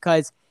Chiefs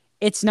because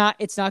it's not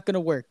going to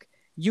work.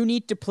 You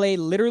need to play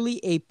literally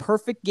a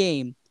perfect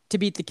game to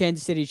beat the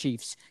Kansas City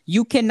Chiefs.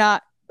 You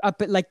cannot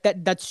like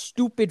that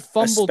stupid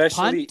fumbled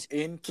especially punt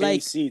in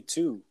KC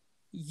too.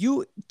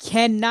 You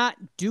cannot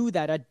do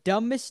that. A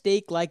dumb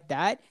mistake like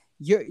that,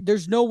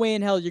 there's no way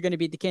in hell you're going to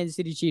beat the Kansas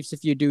City Chiefs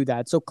if you do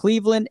that. So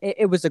Cleveland,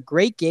 it was a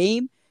great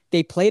game.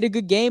 They played a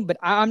good game, but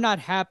I'm not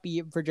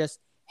happy for just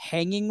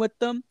hanging with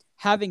them.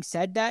 Having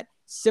said that,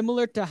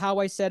 similar to how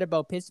I said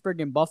about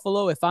Pittsburgh and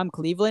Buffalo, if I'm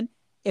Cleveland,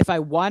 if I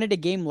wanted a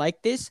game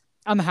like this,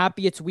 I'm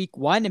happy it's week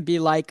 1 and be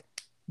like,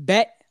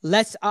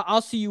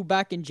 I'll see you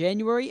back in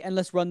January and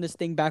let's run this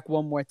thing back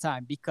one more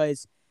time,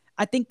 because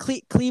I think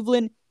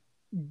Cleveland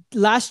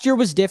last year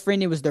was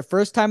different. It was their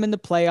first time in the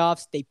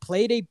playoffs. They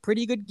played a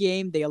pretty good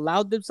game. They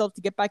allowed themselves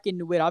to get back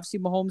into it. Obviously,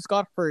 Mahomes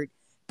got hurt,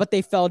 but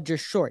they fell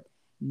just short.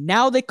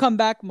 Now they come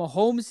back.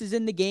 Mahomes is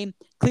in the game.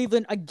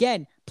 Cleveland,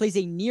 again, plays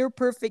a near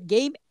perfect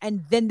game,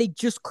 and then they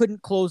just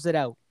couldn't close it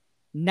out.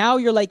 Now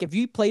you're like, if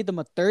you play them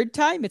a third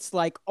time, it's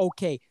like,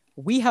 okay,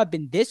 we have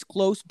been this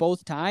close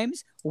both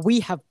times. We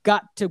have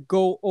got to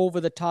go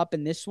over the top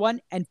in this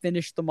one and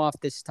finish them off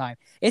this time.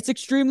 It's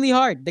extremely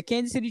hard. The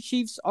Kansas City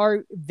Chiefs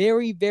are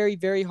very, very,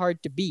 very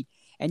hard to beat.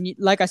 And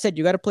like I said,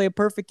 you got to play a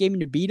perfect game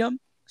to beat them.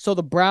 So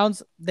the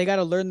Browns, they got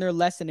to learn their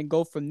lesson and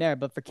go from there.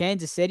 But for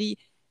Kansas City,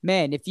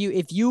 man, if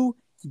you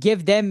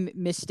give them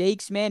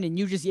mistakes, man, and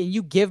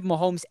you give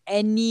Mahomes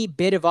any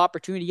bit of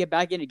opportunity to get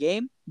back in the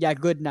game, yeah,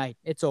 good night.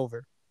 It's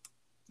over.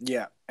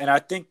 Yeah, and I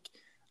think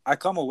I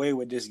come away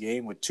with this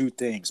game with 2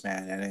 things,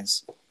 man. And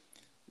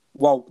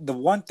the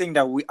one thing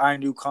that I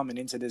knew coming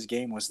into this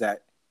game was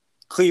that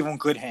Cleveland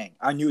could hang.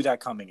 I knew that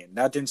coming in.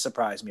 That didn't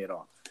surprise me at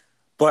all.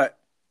 But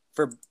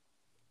for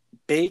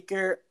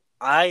Baker,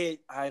 I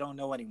don't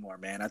know anymore,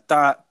 man. I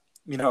thought,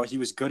 he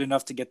was good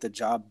enough to get the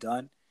job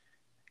done,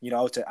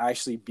 to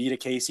actually beat a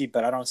KC,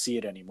 but I don't see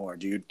it anymore,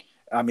 dude.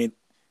 I mean,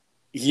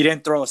 he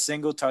didn't throw a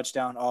single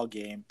touchdown all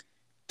game.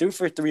 Threw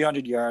for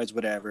 300 yards,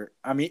 whatever.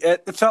 I mean,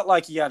 it felt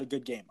like he had a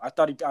good game. I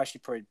thought he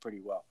actually played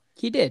pretty well.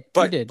 He did.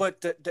 But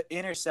the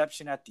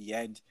interception at the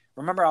end,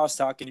 remember I was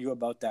talking to you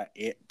about that,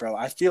 bro?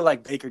 I feel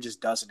like Baker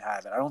just doesn't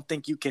have it. I don't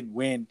think you can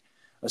win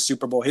a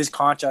Super Bowl. His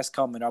contract's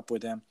coming up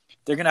with him.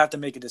 They're going to have to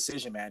make a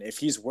decision, man, if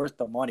he's worth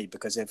the money.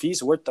 Because if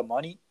he's worth the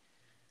money,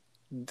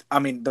 I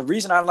mean, the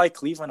reason I like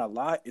Cleveland a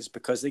lot is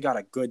because they got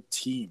a good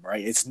team,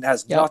 right? It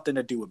has nothing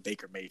to do with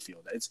Baker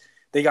Mayfield.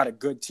 They got a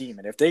good team.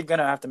 And if they're going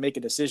to have to make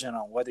a decision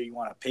on whether you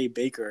want to pay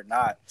Baker or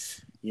not,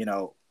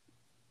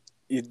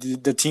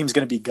 the team's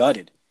going to be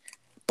gutted.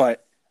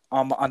 But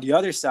on the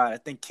other side, I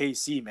think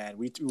KC, man,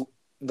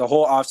 the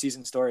whole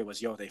offseason story was,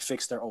 they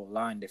fixed their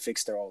O-line. They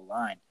fixed their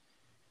O-line.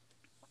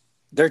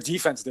 Their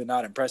defense did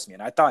not impress me.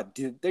 And I thought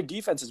their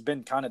defense has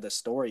been kind of the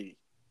story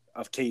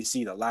of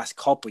KC the last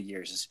couple of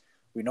years.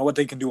 We know what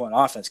they can do on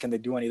offense. Can they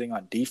do anything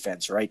on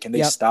defense, right? Can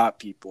they stop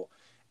people?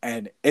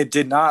 And it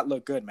did not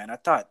look good, man. I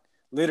thought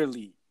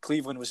literally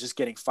Cleveland was just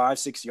getting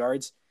 5-6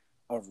 yards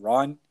of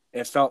run.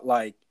 It felt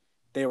like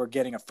they were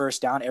getting a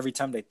first down every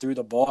time they threw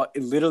the ball.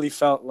 It literally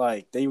felt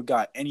like they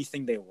got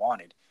anything they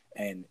wanted.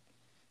 And,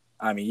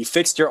 I mean, you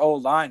fixed your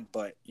O-line,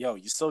 but,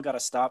 you still got to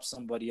stop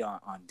somebody on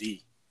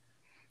D.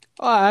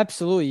 Oh,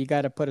 absolutely. You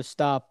got to put a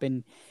stop.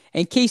 And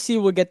And KC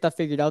will get that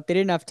figured out. They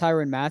didn't have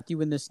Tyrann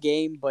Mathieu in this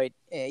game, but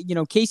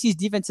KC's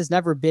defense has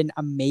never been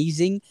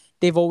amazing.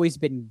 They've always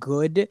been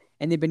good,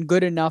 and they've been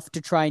good enough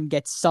to try and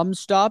get some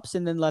stops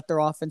and then let their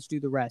offense do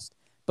the rest.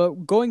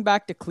 But going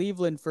back to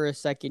Cleveland for a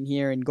second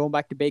here and going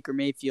back to Baker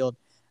Mayfield,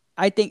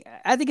 I think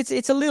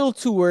it's a little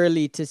too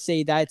early to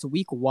say that it's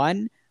week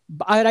one.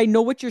 But I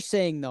know what you're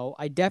saying though.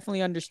 I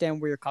definitely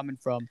understand where you're coming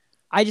from.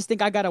 I just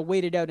think I gotta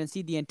wait it out and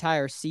see the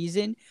entire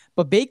season.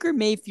 But Baker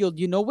Mayfield,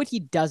 you know what he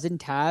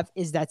doesn't have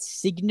is that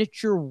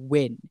signature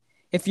win.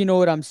 If you know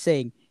what I'm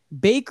saying.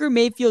 Baker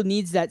Mayfield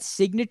needs that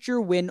signature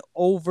win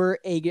over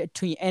a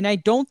team. And I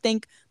don't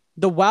think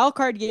the wild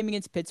card game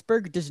against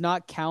Pittsburgh does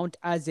not count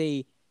as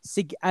a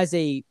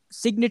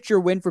signature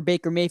win for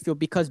Baker Mayfield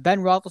because Ben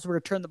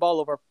Roethlisberger turned the ball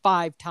over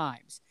 5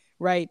 times,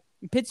 right?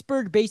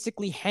 Pittsburgh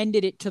basically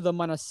handed it to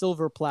them on a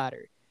silver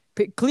platter.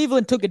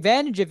 Cleveland took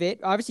advantage of it.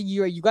 Obviously,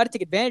 you got to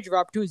take advantage of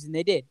opportunities, and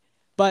they did.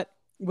 But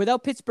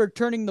without Pittsburgh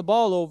turning the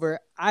ball over,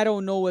 I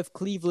don't know if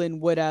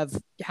Cleveland would have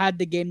had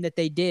the game that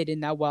they did in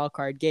that wild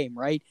card game,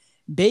 right?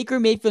 Baker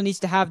Mayfield needs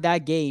to have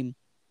that game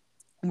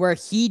where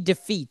he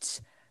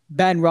defeats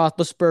Ben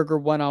Roethlisberger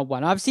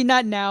one-on-one. Obviously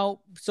not now,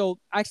 so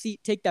actually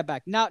take that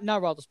back. Not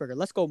Roethlisberger.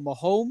 Let's go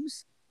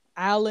Mahomes,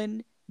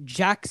 Allen,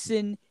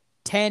 Jackson,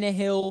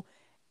 Tannehill,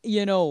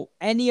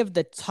 any of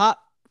the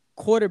top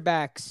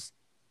quarterbacks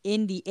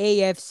in the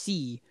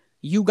AFC.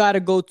 You got to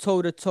go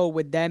toe-to-toe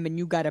with them, and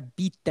you got to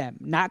beat them.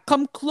 Not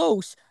come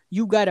close.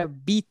 You got to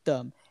beat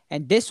them.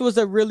 And this was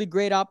a really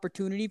great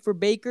opportunity for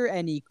Baker,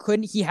 and he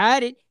couldn't. He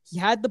had it. He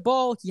had the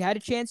ball. He had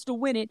a chance to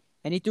win it,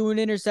 and he threw an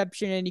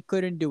interception, and he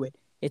couldn't do it.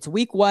 It's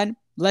week one.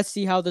 Let's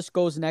see how this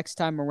goes next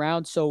time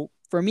around. So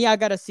for me, I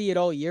got to see it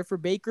all year for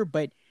Baker,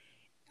 but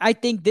I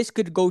think this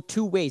could go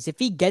 2 ways. If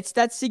he gets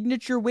that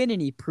signature win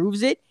and he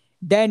proves it,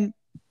 then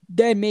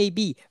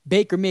maybe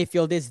Baker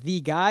Mayfield is the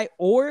guy,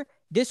 or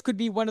this could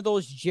be one of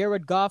those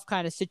Jared Goff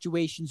kind of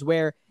situations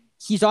where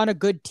he's on a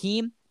good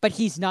team, but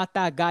he's not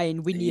that guy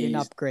and we need an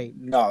upgrade.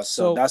 No,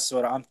 so that's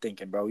what I'm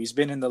thinking, bro. He's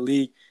been in the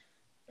league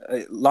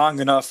long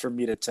enough for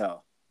me to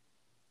tell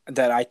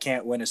that I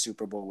can't win a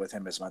Super Bowl with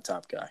him as my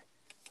top guy.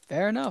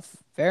 Fair enough.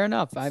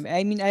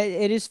 I mean,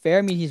 it is fair.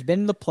 I mean, he's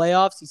been in the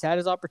playoffs. He's had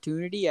his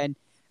opportunity. And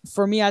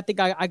for me, I think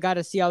I got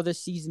to see how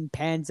this season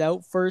pans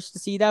out first to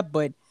see that.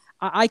 But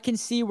I can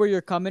see where you're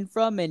coming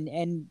from.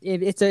 And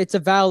it's a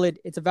valid,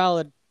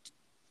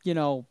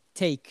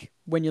 take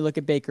when you look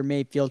at Baker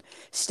Mayfield.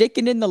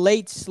 Sticking in the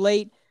late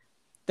slate,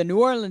 the New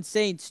Orleans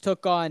Saints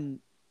took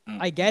on,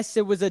 I guess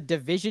it was a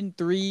Division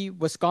III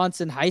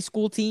Wisconsin high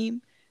school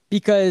team.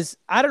 Because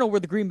I don't know where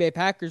the Green Bay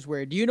Packers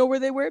were. Do you know where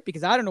they were?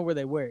 Because I don't know where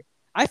they were.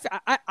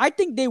 I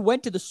think they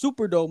went to the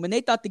Superdome and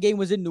they thought the game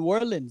was in New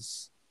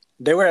Orleans.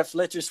 They were at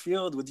Fletcher's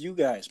Field with you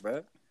guys,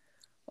 bro.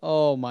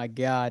 Oh my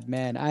God,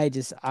 man. I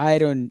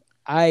don't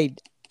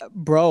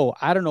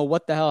know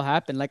what the hell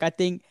happened. Like, I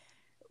think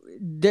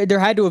there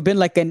had to have been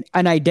like an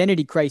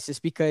identity crisis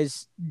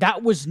because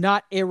that was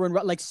not Aaron.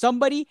 Like,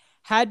 somebody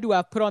had to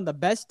have put on the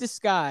best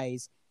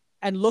disguise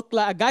and looked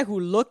like a guy who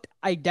looked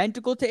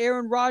identical to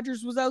Aaron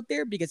Rodgers was out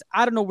there because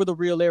I don't know where the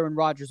real Aaron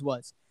Rodgers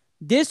was.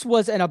 This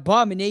was an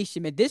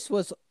abomination, man. This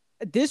was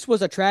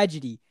a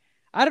tragedy.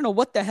 I don't know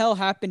what the hell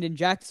happened in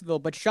Jacksonville,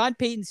 but Sean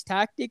Payton's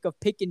tactic of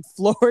picking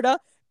Florida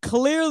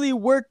clearly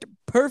worked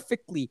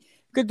perfectly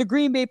because the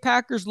Green Bay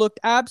Packers looked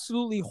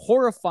absolutely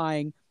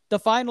horrifying. The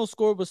final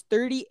score was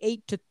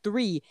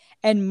 38-3.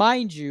 And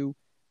mind you,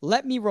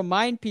 let me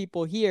remind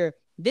people here,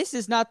 this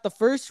is not the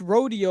first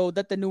rodeo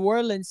that the New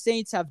Orleans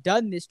Saints have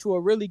done this to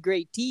a really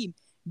great team.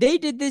 They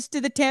did this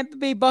to the Tampa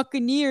Bay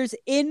Buccaneers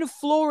in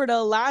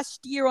Florida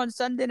last year on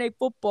Sunday Night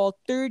Football,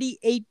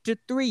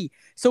 38-3.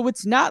 So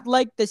it's not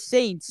like the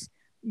Saints,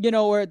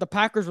 or the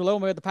Packers were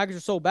low, the Packers are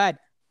so bad.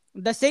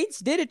 The Saints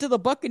did it to the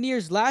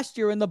Buccaneers last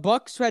year, and the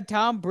Bucs had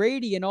Tom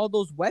Brady and all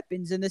those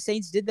weapons, and the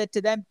Saints did that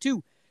to them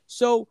too.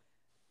 So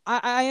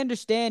I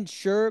understand,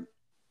 sure,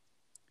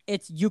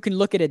 you can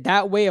look at it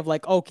that way of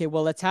like, okay,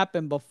 well, it's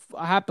happened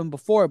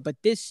before, but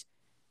this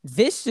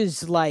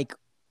is like,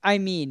 I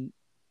mean,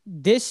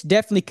 this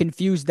definitely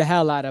confused the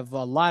hell out of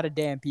a lot of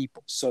damn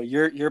people. So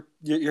your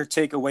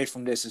takeaway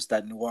from this is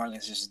that New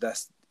Orleans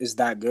is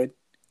that good?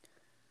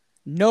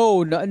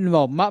 No.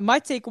 My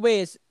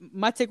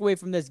takeaway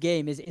from this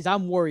game is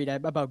I'm worried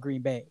about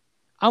Green Bay.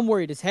 I'm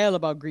worried as hell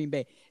about Green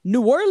Bay.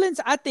 New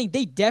Orleans, I think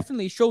they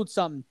definitely showed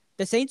something.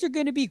 The Saints are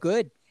going to be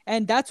good.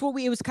 And that's what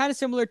it was kind of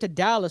similar to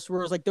Dallas,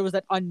 where it was like there was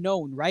that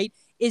unknown, right?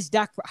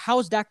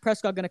 How's Dak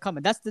Prescott going to come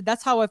in?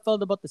 That's how I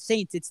felt about the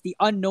Saints. It's the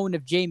unknown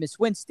of Jameis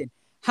Winston.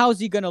 How's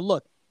he going to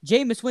look?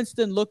 Jameis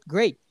Winston looked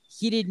great.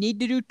 He didn't need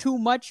to do too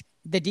much.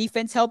 The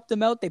defense helped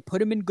him out. They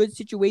put him in good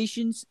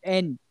situations,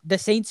 and the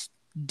Saints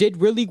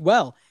did really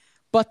well.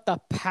 But the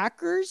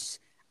Packers,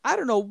 I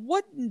don't know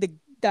what the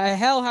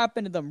hell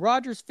happened to them.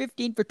 Rodgers,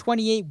 15 for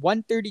 28,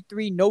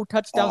 133, no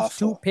touchdowns,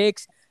 Awful. 2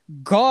 picks.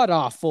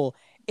 God-awful.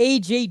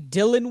 A.J.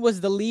 Dillon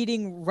was the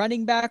leading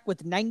running back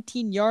with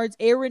 19 yards.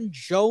 Aaron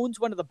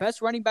Jones, one of the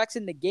best running backs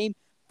in the game,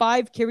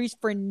 5 carries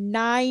for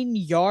 9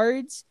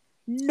 yards.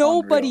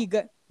 Nobody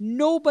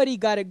Nobody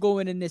got it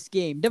going in this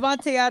game.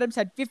 Devontae Adams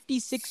had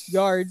 56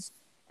 yards,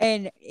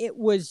 and it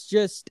was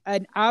just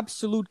an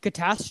absolute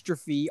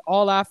catastrophe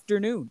all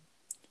afternoon.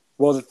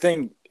 Well, the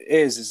thing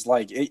is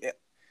like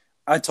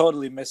I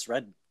totally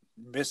misread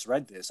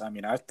this. I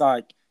mean, I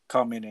thought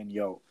coming in,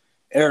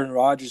 Aaron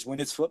Rodgers, when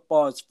it's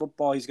football, it's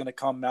football. He's gonna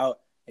come out.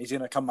 He's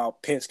gonna come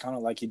out pissed, kind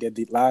of like he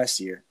did last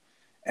year,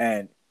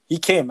 and he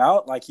came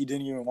out like he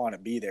didn't even want to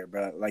be there,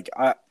 bro. Like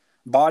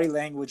body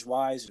language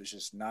wise, it was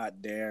just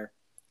not there,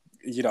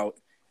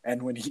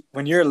 And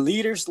when your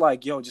leaders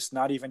like just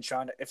not even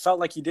trying to, it felt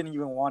like he didn't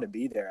even want to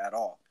be there at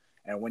all.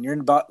 And when you're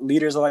about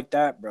leaders like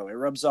that, bro, it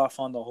rubs off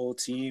on the whole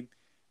team.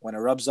 When it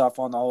rubs off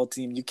on the whole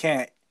team, you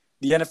can't.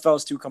 The NFL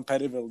is too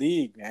competitive a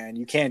league, man.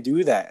 You can't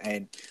do that.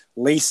 And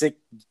LASIK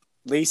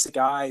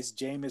eyes,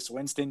 Jameis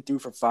Winston threw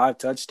for 5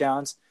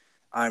 touchdowns.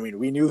 I mean,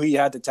 we knew he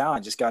had the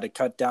talent, just got to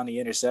cut down the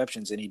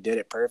interceptions, and he did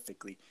it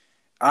perfectly.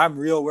 I'm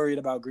real worried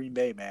about Green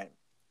Bay, man.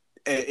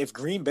 If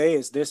Green Bay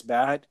is this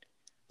bad,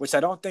 which I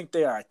don't think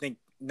they are, I think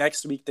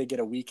next week they get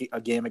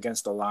a game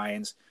against the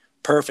Lions.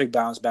 Perfect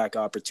bounce back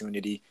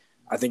opportunity.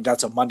 I think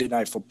that's a Monday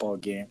Night Football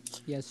game.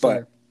 Yes,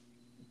 sir.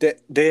 But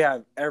they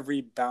have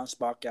every bounce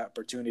back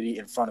opportunity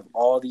in front of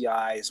all the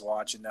eyes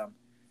watching them.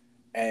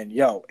 And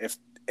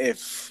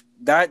if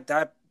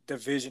that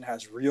division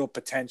has real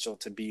potential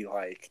to be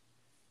like,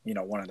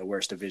 one of the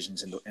worst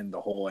divisions in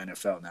the whole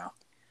NFL now.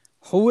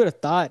 Who would have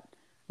thought?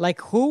 Like,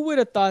 who would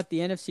have thought the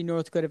NFC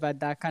North could have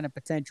had that kind of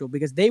potential?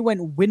 Because they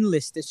went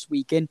winless this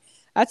week, and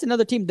that's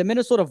another team. The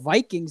Minnesota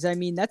Vikings. I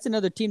mean, that's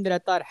another team that I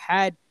thought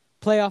had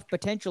playoff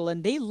potential,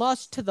 and they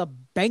lost to the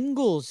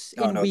Bengals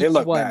in week 1. They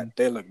look bad.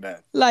 They look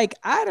bad. Like,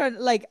 I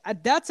don't like.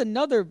 That's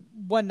another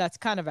one that's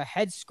kind of a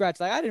head scratch.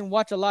 Like, I didn't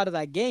watch a lot of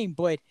that game,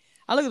 but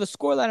I look at the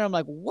scoreline and I'm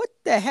like, what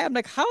the heck? I'm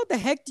like, how the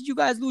heck did you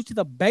guys lose to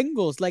the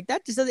Bengals? Like,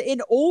 that just doesn't,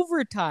 in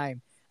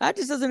overtime. That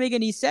just doesn't make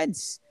any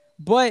sense.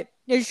 But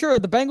yeah, sure,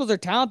 the Bengals are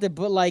talented,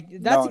 but like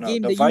that's a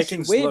game that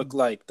Vikings you should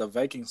win. The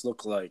Vikings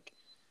look like,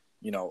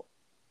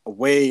 a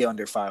way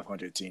under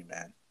 500 team,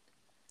 man.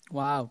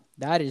 Wow,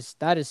 that is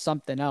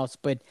something else.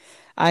 But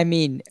I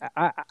mean,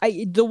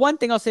 I the one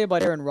thing I'll say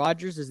about Aaron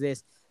Rodgers is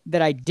this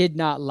that I did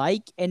not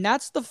like, and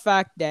that's the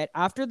fact that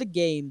after the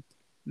game,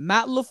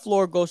 Matt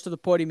LaFleur goes to the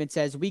podium and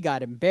says, we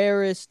got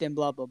embarrassed and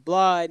blah, blah,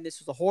 blah, and this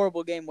was a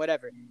horrible game,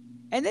 whatever.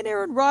 And then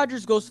Aaron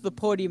Rodgers goes to the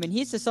podium and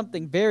he says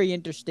something very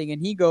interesting, and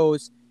he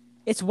goes,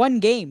 it's one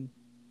game.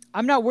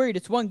 I'm not worried.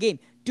 It's one game.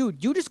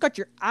 Dude, you just got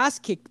your ass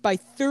kicked by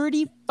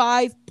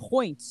 35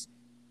 points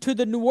to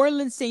the New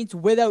Orleans Saints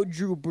without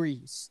Drew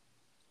Brees.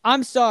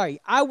 I'm sorry.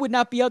 I would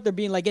not be out there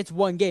being like, it's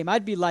one game.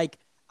 I'd be like,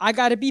 I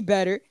got to be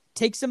better.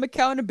 Take some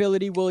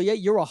accountability, will you?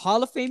 You're a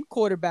Hall of Fame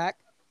quarterback.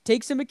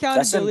 Take some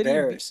accountability. That's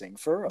embarrassing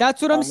for real.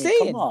 That's what I'm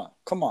saying.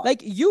 Come on.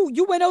 Like,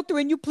 you went out there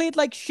and you played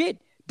like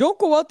shit. Don't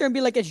go out there and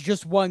be like, it's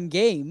just one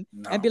game.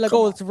 And be like,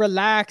 let's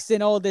relax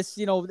and all this,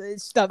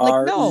 stuff.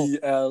 Like, no.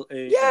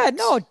 R-E-L-A-X. Yeah,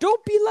 no,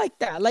 don't be like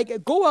that.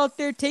 Like, go out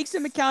there, take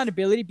some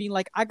accountability, being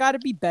like, I got to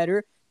be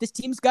better. This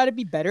team's got to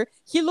be better.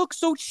 He looked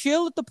so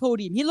chill at the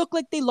podium. He looked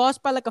like they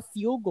lost by like a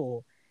field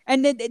goal.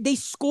 And then they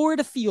scored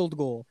a field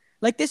goal.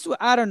 Like, this,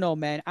 I don't know,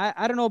 man.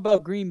 I don't know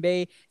about Green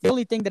Bay. The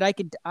only thing that I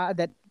can,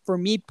 that for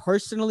me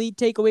personally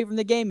take away from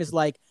the game is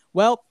like,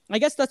 well, I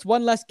guess that's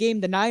one less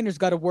game the Niners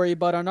got to worry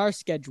about on our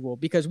schedule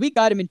because we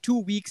got him in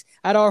 2 weeks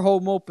at our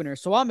home opener.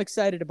 So I'm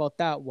excited about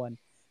that one.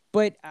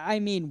 But, I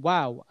mean,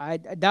 wow,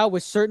 that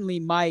was certainly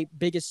my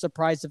biggest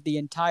surprise of the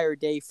entire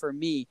day for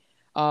me.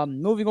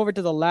 Moving over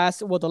to the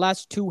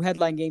last 2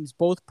 headline games,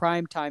 both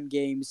primetime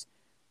games.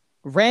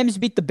 Rams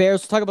beat the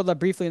Bears. We'll talk about that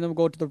briefly, and then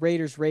we'll go to the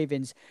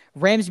Raiders-Ravens.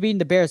 Rams beating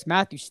the Bears.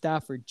 Matthew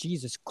Stafford,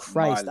 Jesus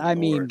Christ. I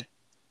mean,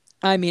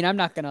 I'm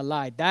not going to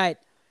lie.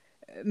 That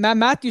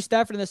Matthew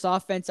Stafford in this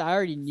offense, I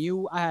already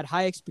knew I had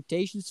high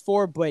expectations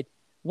for, but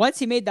once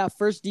he made that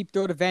first deep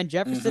throw to Van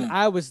Jefferson,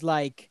 I was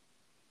like,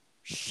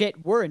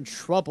 shit, we're in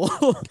trouble.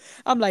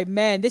 I'm like,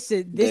 man,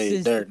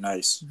 they're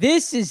nice.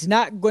 This is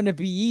not going to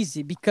be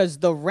easy because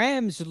the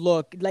Rams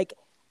look like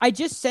I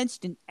just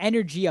sensed an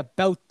energy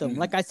about them.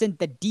 Like I said,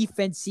 the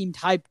defense seemed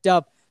hyped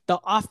up. The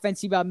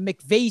offense,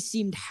 McVay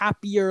seemed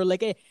happier.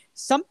 Like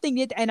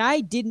something, and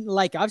I didn't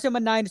like it. Obviously, I'm a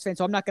Niners fan,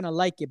 so I'm not going to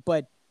like it,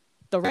 but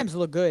the Rams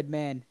look good,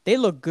 man. They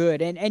look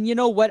good. And you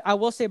know what I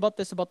will say about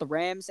the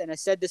Rams, and I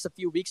said this a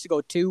few weeks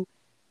ago too,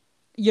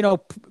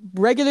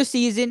 regular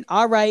season,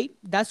 all right,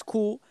 that's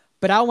cool,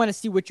 but I want to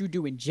see what you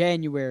do in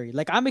January.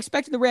 Like, I'm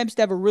expecting the Rams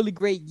to have a really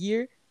great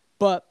year,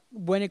 but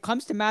when it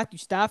comes to Matthew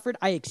Stafford,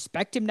 I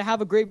expect him to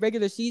have a great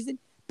regular season,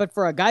 but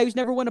for a guy who's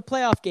never won a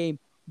playoff game,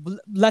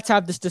 let's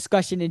have this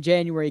discussion in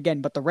January again.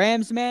 But the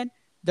Rams, man,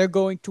 they're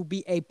going to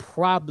be a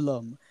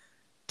problem.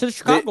 To the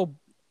Chicago...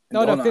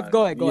 Go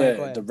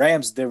ahead.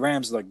 The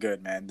Rams look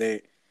good, man.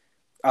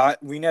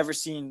 We never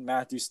seen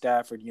Matthew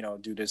Stafford,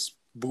 do this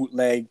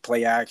bootleg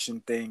play action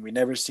thing. We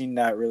never seen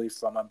that really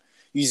from him.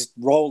 He's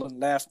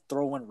rolling left,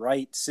 throwing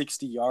right,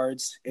 60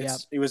 yards.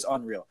 It was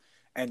unreal.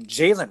 And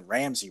Jalen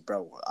Ramsey,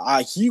 bro,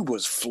 he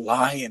was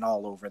flying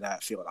all over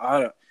that field.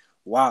 I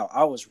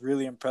was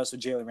really impressed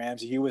with Jalen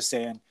Ramsey. He was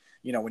saying,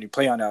 when you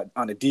play on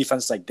a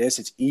defense like this,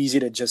 it's easy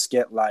to just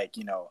get like,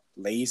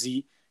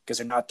 lazy because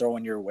they're not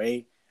throwing your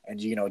way and,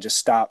 just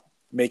stop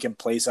making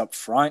plays up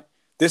front.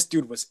 This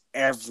dude was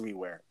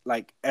everywhere,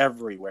 like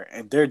everywhere.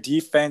 And their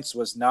defense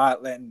was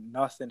not letting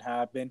nothing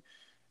happen.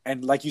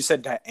 And like you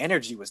said, that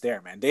energy was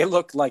there, man. They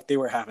looked like they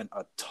were having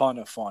a ton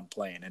of fun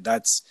playing. And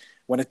that's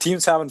when a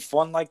team's having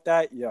fun like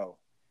that,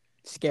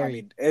 Scary. I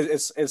mean,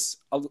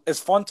 it's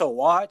fun to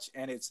watch,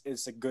 and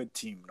it's a good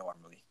team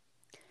normally.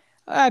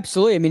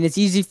 Absolutely. I mean, it's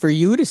easy for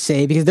you to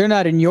say because they're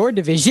not in your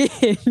division.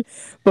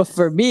 But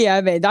for me, I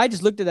mean, I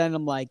just looked at that and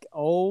I'm like,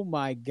 oh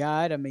my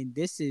God. I mean,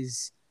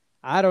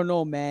 I don't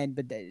know, man,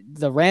 but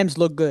the Rams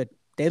look good.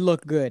 They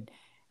look good.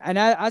 And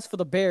as for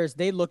the Bears,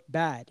 they looked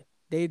bad.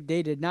 They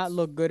did not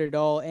look good at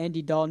all.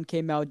 Andy Dalton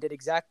came out, did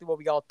exactly what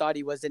we all thought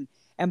he was.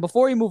 And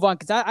before we move on,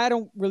 because I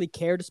don't really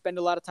care to spend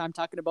a lot of time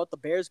talking about the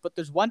Bears, but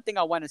there's one thing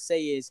I want to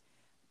say is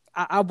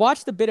I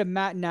watched a bit of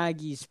Matt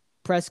Nagy's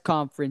press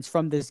conference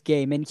from this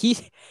game, and he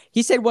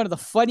said one of the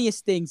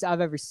funniest things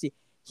I've ever seen.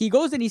 He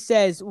goes and he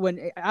says,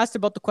 when asked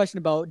about the question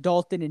about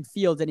Dalton and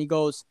Fields, and he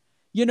goes,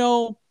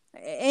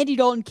 Andy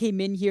Dalton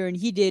came in here and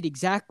he did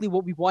exactly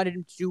what we wanted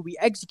him to do. We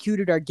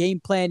executed our game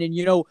plan, and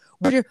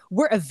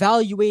we're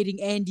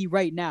evaluating Andy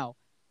right now.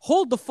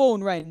 Hold the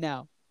phone right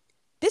now.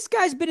 This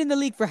guy's been in the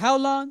league for how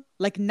long?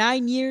 Like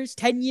 9 years,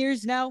 10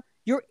 years now?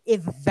 You're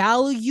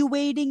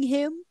evaluating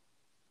him?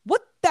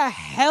 What the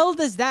hell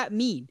does that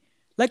mean?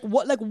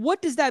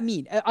 What does that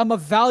mean? I'm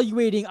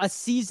evaluating a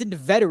seasoned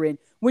veteran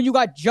when you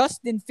got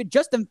Justin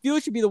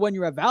Fields should be the one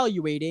you're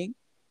evaluating.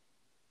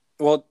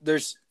 Well,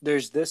 there's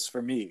this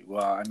for me.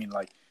 Well, I mean,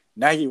 like,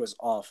 Nagy was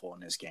awful in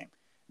this game.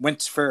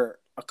 Went for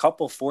a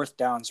couple fourth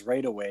downs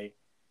right away.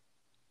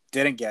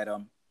 Didn't get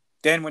them.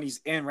 Then when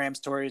he's in Rams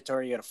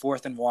territory, he had a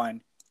 4th and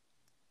 1.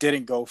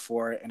 Didn't go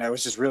for it, and that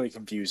was just really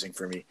confusing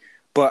for me.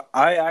 But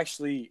I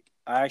actually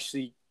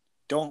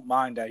don't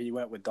mind that he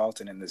went with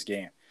Dalton in this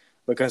game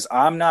because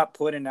I'm not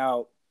putting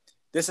out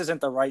 – this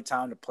isn't the right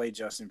time to play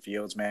Justin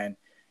Fields, man.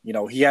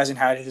 He hasn't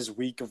had his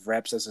week of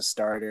reps as a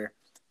starter,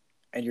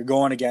 and you're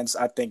going against,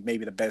 I think,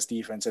 maybe the best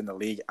defense in the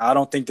league. I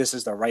don't think this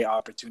is the right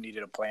opportunity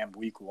to play him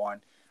week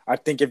 1. I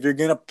think if you're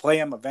going to play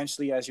him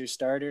eventually as your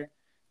starter,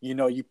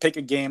 you pick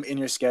a game in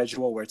your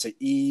schedule where it's an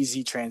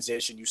easy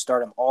transition. You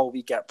start him all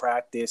week at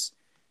practice,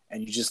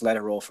 and you just let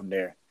it roll from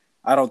there.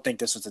 I don't think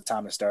this was the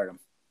time to start him.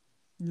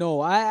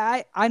 No,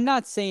 I'm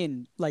not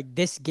saying like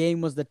this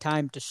game was the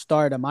time to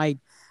start him. I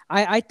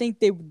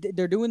think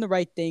they're doing the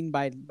right thing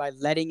by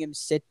letting him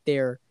sit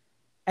there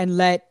and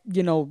let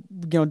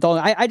Dalton.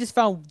 I just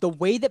found the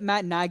way that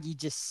Matt Nagy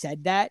just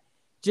said that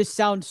just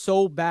sounds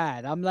so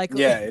bad. I'm like,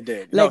 yeah, it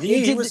did. Like,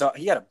 no,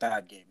 he had a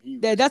bad game.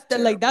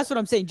 That's what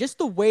I'm saying. Just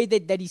the way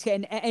that he's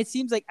and it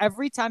seems like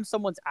every time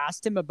someone's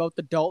asked him about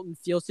the Dalton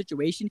Fields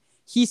situation,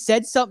 he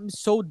said something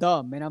so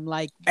dumb, and I'm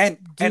like, and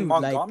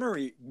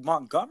Montgomery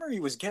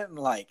was getting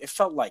it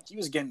felt like he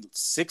was getting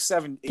 6,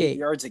 7, 8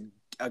 yards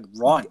a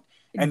run,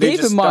 and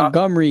David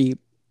Montgomery,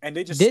 and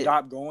they just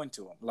stopped going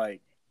to him.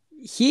 Like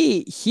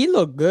he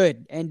looked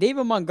good, and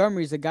David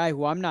Montgomery is a guy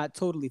who I'm not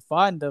totally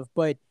fond of,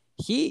 but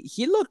he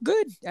looked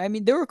good. I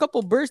mean, there were a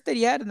couple bursts that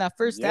he had in that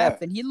first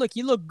half, and he looked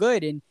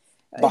good. And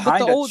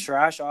behind a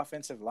trash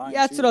offensive line.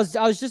 Yeah, that's what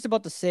I was just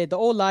about to say. The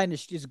old line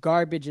is just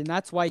garbage, and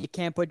that's why you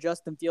can't put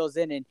Justin Fields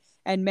in.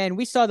 And man,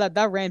 we saw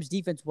that Rams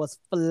defense was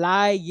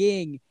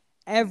flying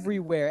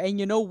everywhere. And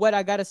you know what?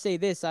 I gotta say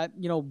this.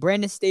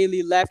 Brandon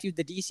Staley left you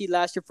the DC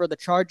last year for the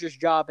Chargers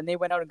job, and they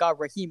went out and got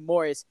Raheem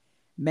Morris.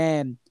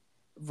 Man,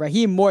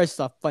 Raheem Morris is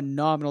a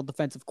phenomenal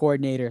defensive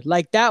coordinator.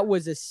 Like, that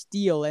was a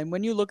steal. And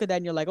when you look at that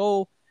and you're like,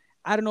 oh,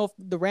 I don't know if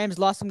the Rams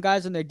lost some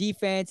guys on their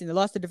defense and they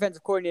lost the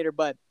defensive coordinator,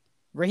 but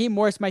Raheem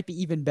Morris might be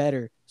even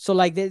better. So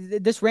like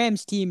this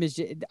Rams team is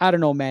just, I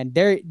don't know, man.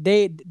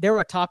 They're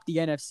atop the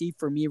NFC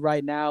for me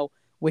right now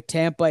with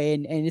Tampa,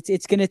 and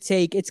it's gonna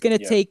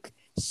take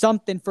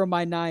something for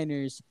my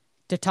Niners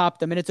to top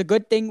them. And it's a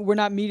good thing we're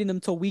not meeting them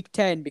till week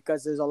 10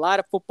 because there's a lot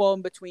of football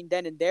in between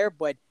then and there.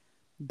 But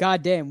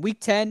goddamn, week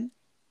 10,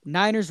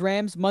 Niners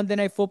Rams Monday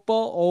Night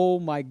Football. Oh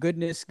my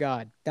goodness,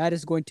 God, that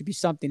is going to be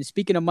something.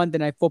 Speaking of Monday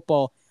Night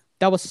Football,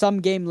 that was some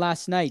game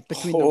last night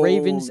between the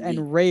Ravens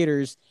and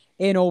Raiders.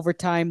 In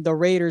overtime, the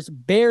Raiders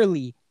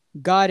barely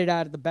got it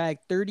out of the bag,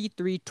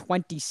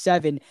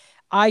 33-27.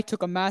 I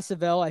took a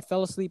massive L. I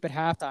fell asleep at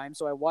halftime,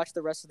 so I watched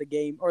the rest of the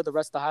game or the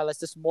rest of the highlights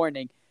this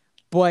morning.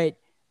 But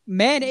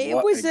man,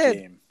 it was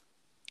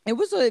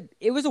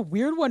a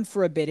weird one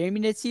for a bit. I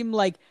mean, it seemed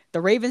like the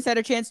Ravens had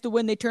a chance to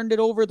win, they turned it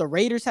over. The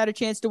Raiders had a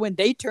chance to win,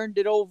 they turned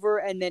it over,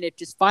 and then it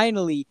just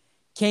finally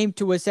came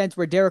to a sense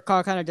where Derek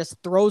Carr kind of just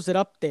throws it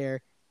up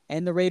there,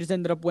 and the Raiders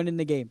ended up winning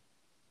the game.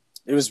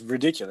 It was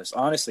ridiculous,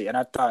 honestly. And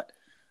I thought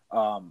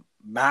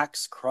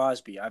Max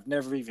Crosby, I've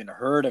never even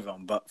heard of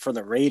him, but for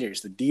the Raiders,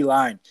 the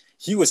D-line,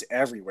 he was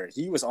everywhere.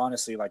 He was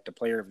honestly like the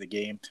player of the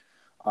game.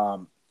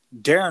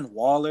 Darren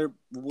Waller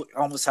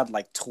almost had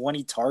like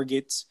 20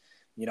 targets.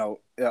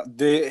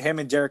 Him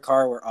and Derek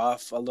Carr were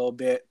off a little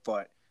bit,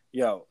 but,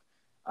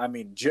 I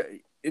mean,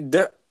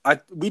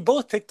 we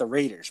both picked the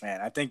Raiders,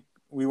 man. I think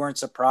we weren't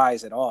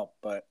surprised at all,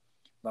 but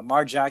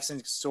Lamar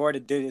Jackson sort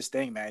of did his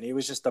thing, man. It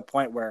was just the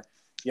point where,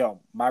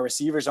 my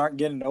receivers aren't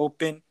getting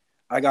open.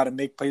 I got to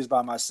make plays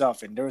by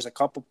myself. And there was a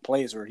couple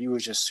plays where he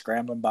was just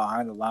scrambling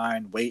behind the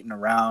line, waiting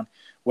around,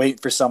 waiting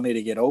for somebody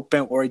to get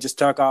open, or he just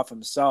took off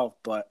himself.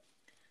 But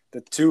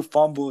the 2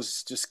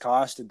 fumbles just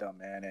costed them,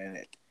 man.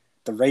 And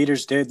the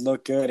Raiders did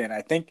look good. And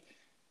I think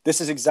this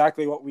is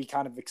exactly what we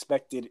kind of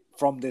expected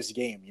from this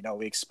game.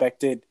 We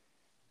expected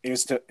it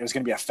was going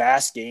to be a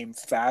fast game,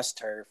 fast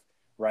turf,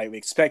 right? We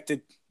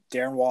expected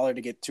Darren Waller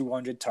to get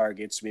 200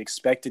 targets. We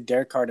expected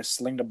Derek Carr to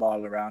sling the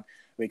ball around.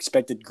 We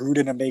expected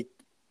Gruden to make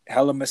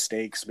hella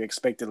mistakes. We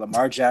expected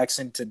Lamar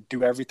Jackson to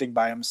do everything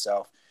by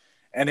himself.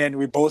 And then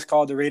we both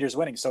called the Raiders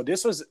winning. So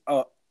this was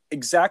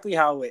exactly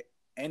how it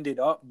ended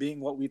up being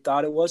what we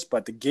thought it was.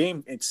 But the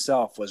game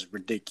itself was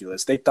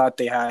ridiculous. They thought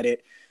they had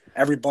it.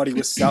 Everybody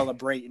was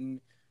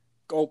celebrating.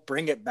 Oh,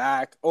 bring it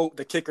back. Oh,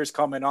 the kicker's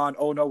coming on.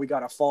 Oh, no, we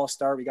got a false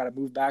start. We got to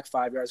move back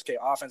 5 yards. Okay,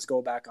 offense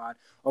go back on.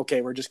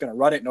 Okay, we're just going to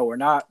run it. No, we're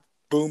not.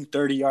 Boom,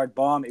 30-yard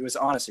bomb. It was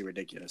honestly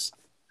ridiculous.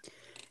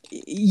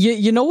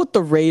 You know what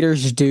the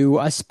Raiders do,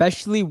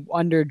 especially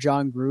under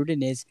John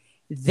Gruden, is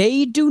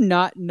they do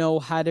not know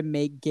how to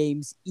make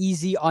games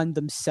easy on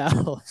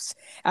themselves.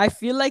 I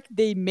feel like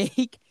they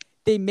make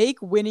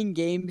winning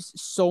games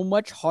so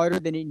much harder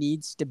than it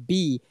needs to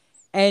be.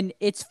 And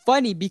it's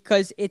funny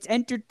because it's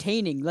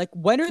entertaining. Like,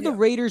 when are the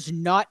Raiders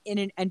not in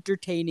an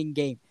entertaining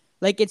game?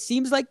 Like, it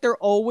seems like they're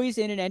always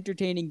in an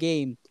entertaining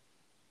game.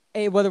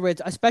 Whether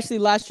it's, especially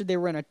last year, they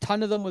were in a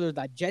ton of them, whether it's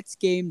that Jets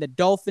game, the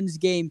Dolphins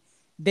game.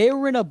 They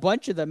were in a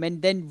bunch of them.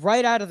 And then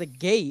right out of the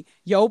gate,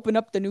 you open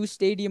up the new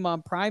stadium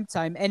on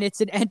primetime, and it's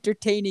an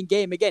entertaining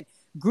game. Again,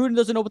 Gruden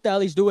doesn't know what the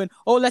hell he's doing.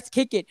 Oh, let's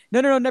kick it. No,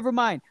 never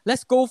mind.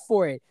 Let's go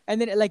for it. And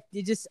then,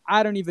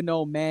 I don't even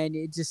know, man.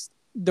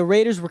 The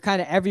Raiders were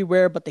kind of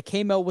everywhere, but they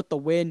came out with the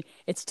win.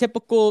 It's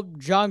typical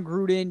John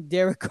Gruden,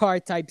 Derek Carr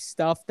type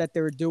stuff that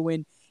they were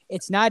doing.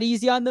 It's not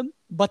easy on them,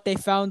 but they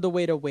found the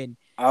way to win.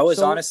 I was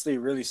honestly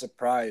really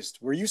surprised.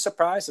 Were you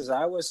surprised as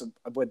I was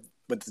with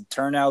the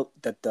turnout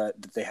that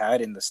they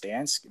had in the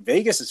stands?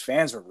 Vegas's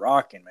fans were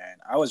rocking, man.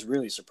 I was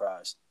really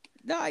surprised.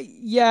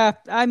 Yeah,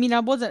 I mean, I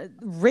wasn't.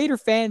 Raider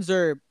fans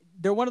they're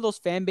one of those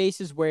fan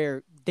bases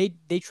where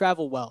they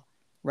travel well,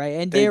 right?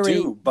 And they're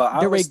a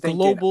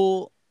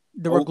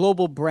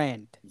global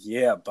brand.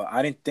 Yeah, but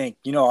I didn't think,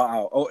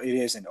 how it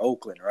is in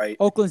Oakland, right?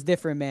 Oakland's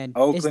different, man.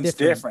 Oakland's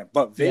different.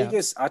 But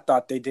Vegas, I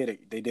thought they did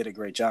a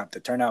great job.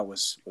 The turnout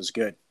was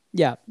good.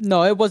 Yeah,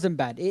 no, it wasn't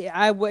bad.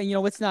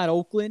 It's not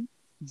Oakland,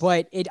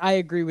 but I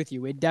agree with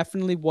you. It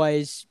definitely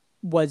was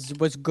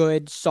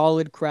good,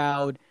 solid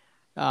crowd.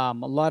 A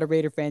lot of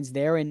Raider fans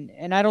there,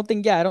 and I don't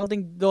think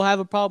they'll have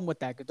a problem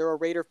with that because there are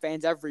Raider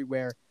fans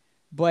everywhere.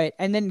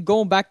 And then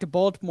going back to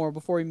Baltimore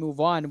before we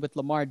move on with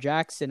Lamar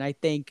Jackson, I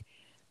think,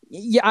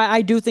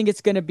 I do think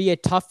it's going to be a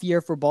tough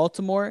year for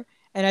Baltimore,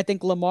 and I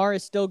think Lamar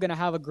is still going to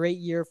have a great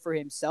year for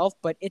himself,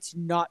 but it's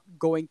not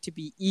going to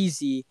be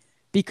easy.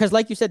 Because,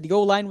 like you said, the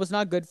O-line was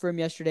not good for him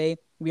yesterday.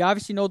 We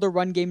obviously know the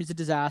run game is a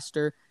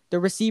disaster. The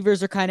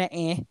receivers are kind of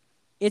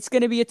It's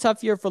going to be a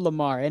tough year for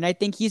Lamar, and I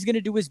think he's going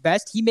to do his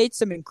best. He made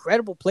some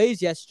incredible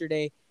plays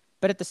yesterday,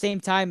 but at the same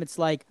time, it's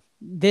like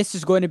this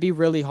is going to be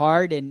really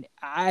hard, and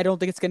I don't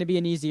think it's going to be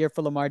an easy year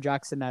for Lamar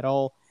Jackson at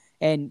all.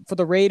 And for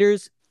the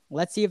Raiders,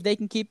 let's see if they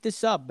can keep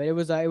this up. But it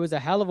was a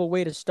hell of a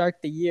way to start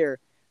the year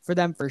for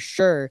them for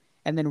sure.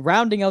 And then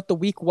rounding out the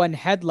week 1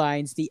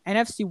 headlines, the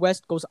NFC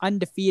West goes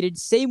undefeated.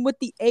 Same with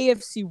the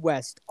AFC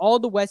West. All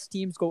the West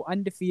teams go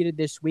undefeated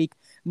this week.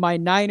 My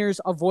Niners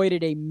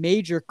avoided a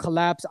major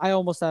collapse. I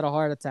almost had a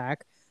heart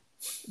attack.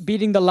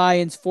 Beating the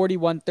Lions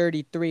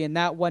 41-33. And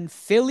that one,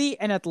 Philly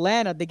and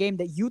Atlanta, the game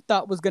that you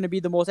thought was going to be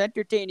the most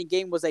entertaining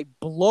game, was a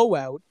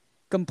blowout.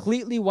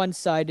 Completely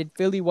one-sided.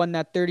 Philly won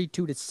that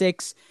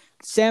 32-6.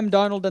 Sam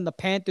Darnold and the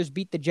Panthers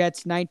beat the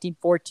Jets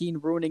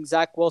 19-14, ruining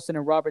Zach Wilson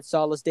and Robert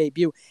Saleh's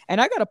debut.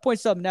 And I got to point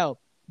something out.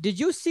 Did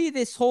you see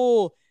this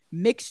whole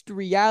mixed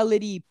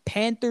reality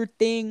Panther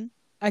thing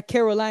at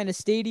Carolina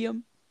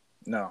Stadium?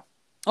 No.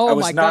 Oh,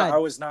 my God. I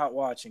was not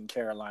watching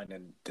Carolina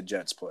and the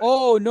Jets play.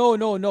 Oh, no.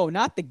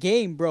 Not the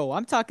game, bro.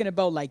 I'm talking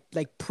about like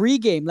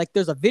pregame. Like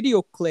there's a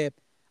video clip.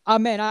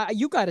 Man,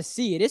 you got to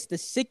see it. It's the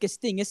sickest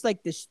thing. It's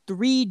like this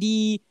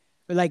 3D,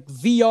 like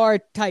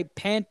VR type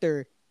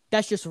Panther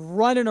that's just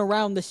running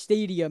around the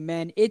stadium,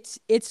 man. It's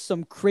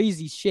some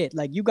crazy shit.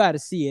 Like, you got to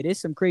see it.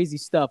 It's some crazy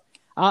stuff.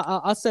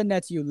 I'll send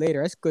that to you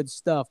later. That's good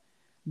stuff.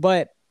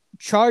 But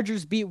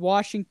Chargers beat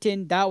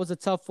Washington. That was a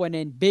tough one.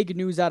 And big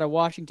news out of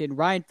Washington.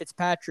 Ryan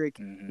Fitzpatrick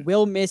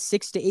will miss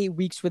 6 to 8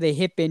 weeks with a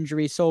hip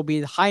injury. So it'll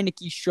be the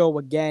Heineke show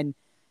again.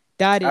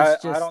 That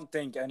is I don't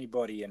think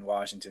anybody in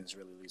Washington is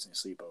really losing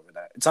sleep over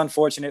that. It's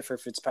unfortunate for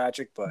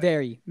Fitzpatrick, but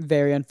very,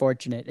 very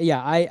unfortunate. Yeah,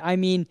 I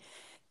mean,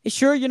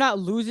 sure, you're not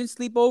losing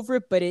sleep over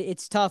it, but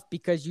it's tough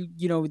because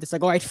it's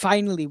like, all right,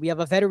 finally, we have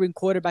a veteran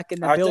quarterback in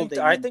the building.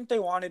 I think they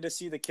wanted to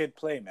see the kid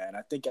play, man.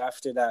 I think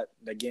after that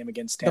game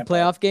against Tampa, the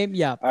playoff game,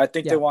 yeah, I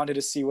think they wanted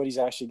to see what he's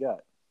actually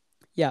got.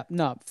 Yeah,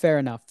 no, fair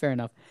enough.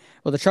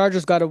 Well, the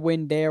Chargers got a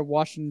win there.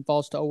 Washington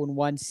falls to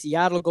 0-1.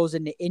 Seattle goes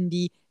into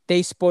Indy.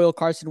 They spoiled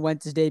Carson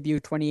Wentz's debut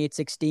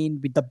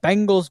 28-16. The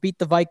Bengals beat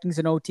the Vikings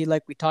in OT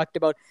like we talked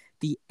about.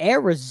 The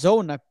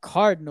Arizona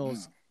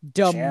Cardinals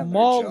Chandler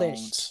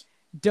demolished Jones.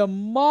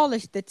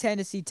 demolished the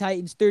Tennessee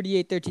Titans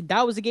 38-13.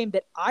 That was a game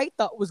that I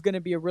thought was going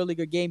to be a really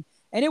good game,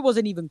 and it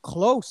wasn't even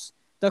close.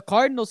 The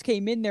Cardinals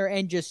came in there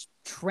and just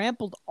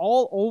trampled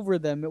all over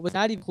them. It was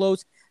not even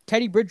close.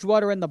 Teddy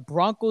Bridgewater and the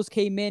Broncos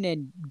came in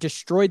and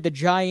destroyed the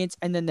Giants,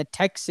 and then the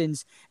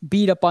Texans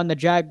beat up on the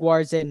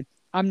Jaguars. And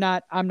I'm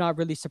not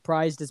really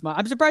surprised as much.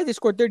 I'm surprised they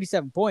scored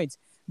 37 points,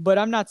 but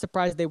I'm not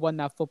surprised they won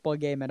that football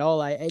game at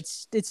all.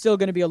 It's still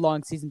going to be a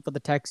long season for the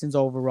Texans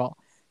overall.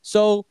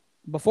 So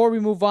before we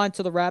move on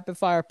to the rapid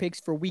fire picks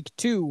for week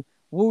 2,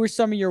 what were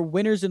some of your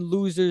winners and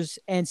losers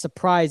and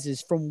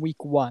surprises from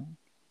week 1?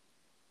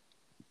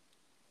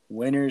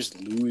 Winners,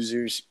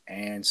 losers,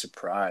 and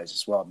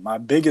surprises. Well, my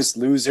biggest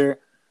loser,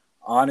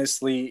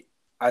 honestly,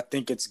 I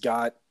think it's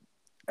got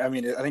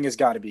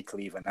to be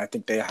Cleveland. I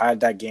think they had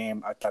that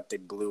game. I thought they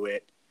blew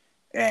it.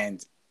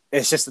 And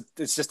it's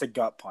just a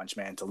gut punch,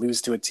 man, to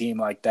lose to a team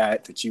like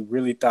that you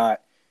really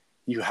thought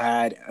you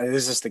had.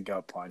 It's just a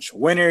gut punch.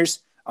 Winners,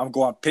 I'm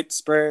going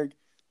Pittsburgh.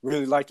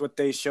 Really liked what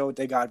they showed.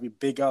 They got to be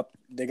big up.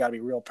 They got to be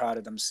real proud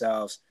of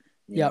themselves.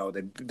 You know,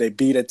 they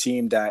beat a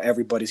team that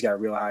everybody's got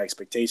real high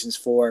expectations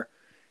for.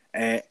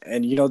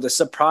 And you know, the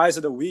surprise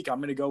of the week, I'm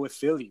going to go with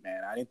Philly,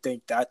 man. I didn't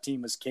think that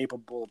team was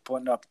capable of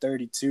putting up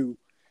 32.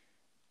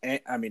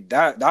 And I mean,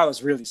 that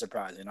was really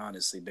surprising,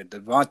 honestly. The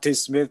Devontae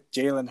Smith,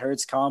 Jalen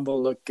Hurts combo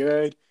looked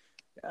good.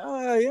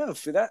 Yeah,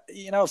 for that,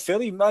 you know,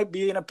 Philly might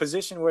be in a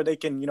position where they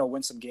can, you know,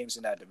 win some games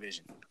in that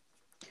division.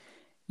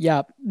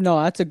 Yeah,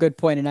 no, that's a good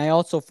point. And I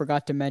also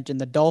forgot to mention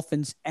the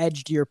Dolphins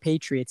edged your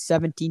Patriots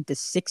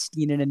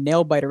 17-16 in a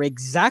nail biter,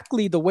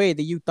 exactly the way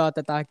that you thought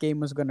that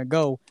game was going to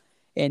go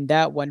in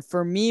that one.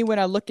 For me, when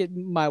I look at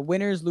my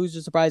winners,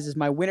 losers, surprises,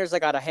 my winners, I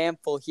got a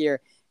handful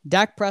here.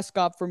 Dak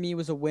Prescott for me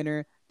was a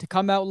winner. To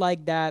come out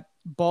like that,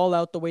 ball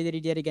out the way that he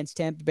did against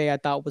Tampa Bay, I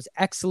thought was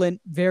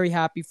excellent. Very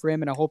happy for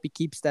him, and I hope he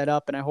keeps that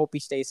up, and I hope he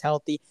stays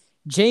healthy.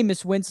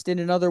 Jameis Winston,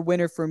 another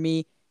winner for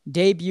me.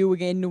 Debut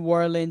again in New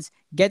Orleans,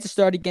 gets to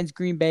start against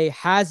Green Bay,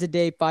 has a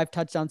day, 5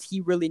 touchdowns.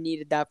 He really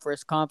needed that for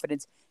his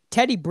confidence.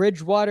 Teddy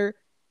Bridgewater,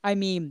 I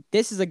mean,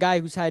 this is a guy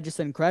who's had just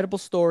an incredible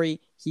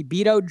story. He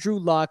beat out Drew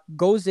Lock,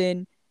 goes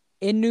in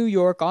New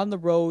York on the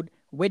road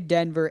with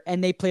Denver,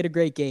 and they played a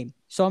great game.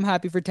 So I'm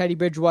happy for Teddy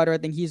Bridgewater. I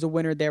think he's a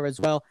winner there as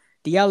well.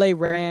 The LA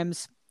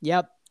Rams,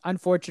 yep,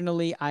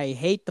 unfortunately, I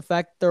hate the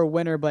fact they're a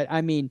winner, but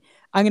I mean,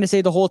 I'm going to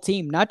say the whole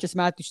team, not just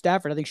Matthew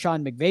Stafford. I think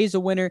Sean McVay's a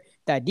winner.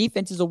 That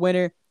defense is a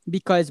winner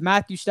because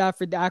Matthew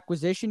Stafford, the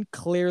acquisition,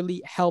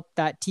 clearly helped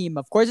that team.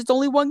 Of course, it's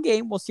only one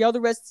game. We'll see how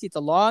the rest of the season. It's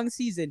a long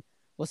season.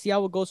 We'll see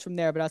how it goes from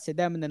there, but I'll say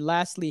them. And then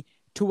lastly,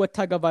 Tua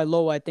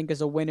Tagovailoa, I think,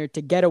 is a winner.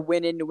 To get a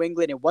win in New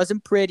England, it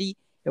wasn't pretty.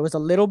 It was a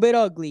little bit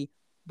ugly,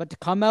 but to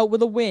come out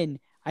with a win,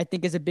 I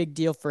think is a big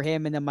deal for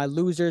him. And then my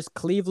losers,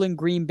 Cleveland,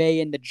 Green Bay,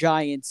 and the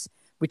Giants.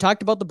 We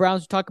talked about the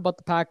Browns. We talked about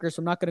the Packers,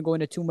 so I'm not going to go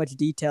into too much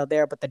detail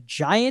there. But the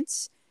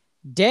Giants,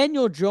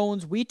 Daniel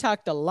Jones, we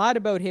talked a lot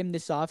about him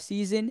this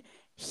offseason.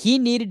 He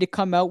needed to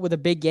come out with a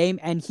big game,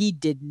 and he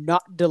did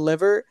not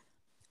deliver.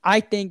 I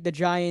think the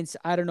Giants,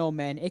 I don't know,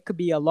 man. It could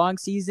be a long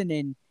season,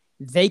 and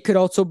they could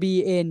also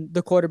be in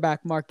the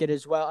quarterback market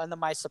as well. And then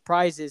my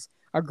surprises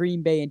are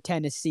Green Bay and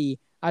Tennessee.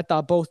 I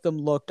thought both of them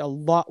looked a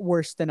lot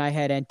worse than I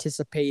had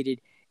anticipated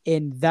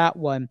in that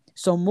one.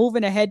 So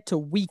moving ahead to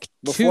week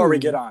 2. Before we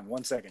get on,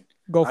 1 second.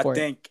 Go for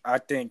it. I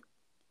think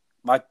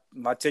my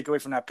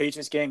takeaway from that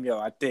Patriots game,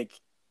 I think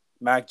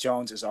Mac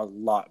Jones is a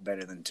lot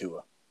better than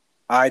Tua.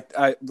 I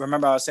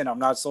remember I was saying I'm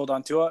not sold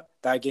on Tua.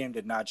 That game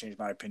did not change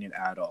my opinion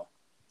at all.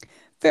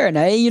 Fair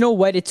enough. You know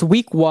what? It's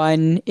week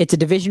 1. It's a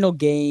divisional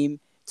game.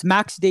 It's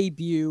Mac's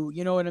debut.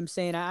 You know what I'm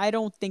saying? I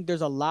don't think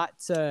there's a lot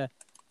to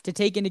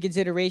take into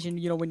consideration,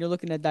 when you're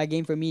looking at that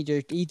game from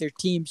either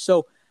team.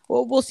 So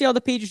we'll see how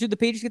the Patriots do. The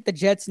Patriots get the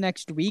Jets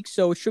next week,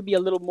 so it should be a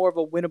little more of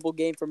a winnable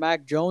game for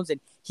Mac Jones.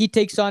 And he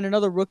takes on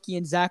another rookie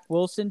in Zach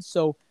Wilson,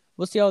 so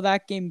we'll see how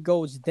that game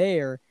goes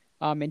there.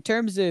 In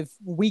terms of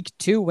week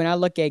 2, when I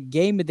look at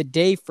game of the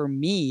day for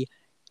me,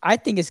 I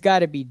think it's got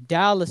to be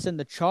Dallas and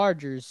the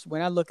Chargers.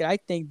 When I look at I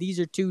think these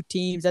are two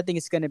teams. I think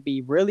it's going to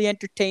be really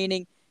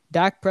entertaining.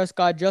 Dak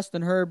Prescott,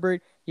 Justin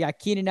Herbert. You got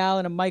Keenan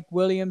Allen and Mike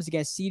Williams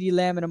against CeeDee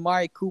Lamb and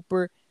Amari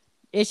Cooper.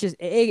 It's just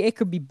it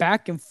could be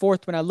back and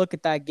forth when I look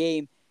at that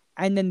game.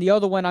 And then the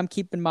other one I'm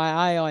keeping my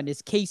eye on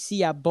is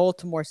KC at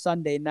Baltimore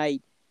Sunday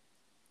night.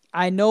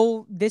 I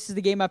know this is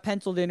the game I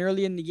penciled in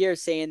early in the year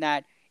saying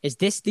that, is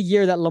this the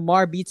year that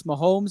Lamar beats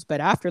Mahomes?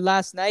 But after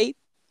last night,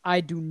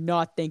 I do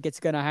not think it's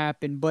going to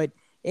happen. But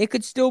it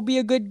could still be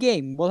a good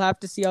game. We'll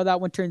have to see how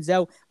that one turns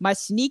out. My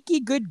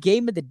sneaky good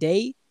game of the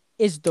day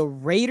is the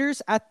Raiders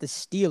at the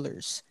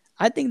Steelers.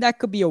 I think that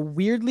could be a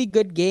weirdly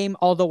good game,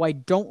 although I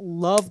don't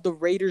love the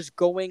Raiders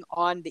going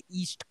on the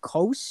East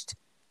Coast.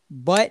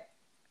 But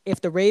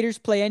if the Raiders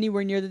play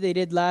anywhere near that they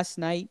did last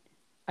night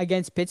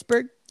against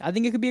Pittsburgh, I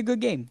think it could be a good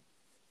game.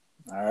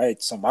 All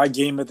right, so my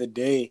game of the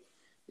day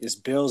is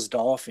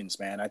Bills-Dolphins,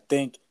 man. I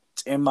think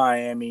it's in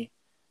Miami.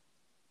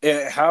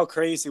 How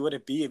crazy would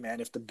it be, man,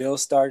 if the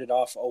Bills started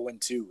off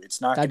 0-2? It's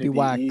not That'd going be to be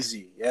whack.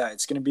 easy. Yeah,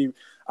 it's going to be.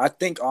 I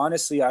think,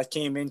 honestly, I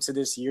came into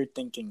this year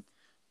thinking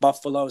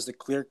Buffalo is the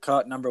clear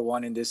cut number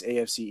one in this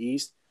AFC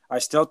East. I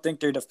still think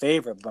they're the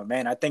favorite, but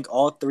man, I think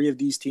all three of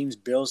these teams,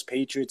 Bills,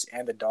 Patriots,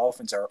 and the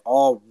Dolphins, are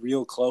all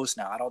real close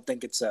now. I don't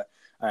think it's a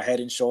head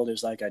and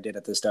shoulders like I did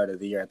at the start of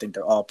the year. I think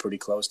they're all pretty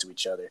close to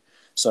each other.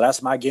 So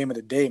that's my game of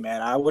the day,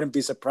 man. I wouldn't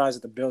be surprised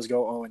if the Bills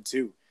go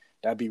 0-2.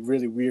 That'd be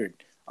really weird.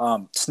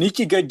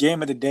 Sneaky good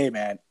game of the day,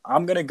 man.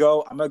 I'm gonna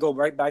go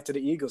right back to the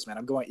Eagles, man.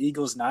 I'm going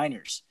Eagles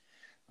Niners.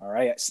 All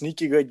right.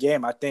 Sneaky good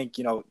game. I think,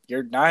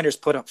 your Niners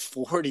put up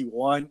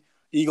 41.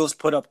 Eagles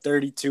put up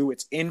 32.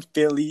 It's in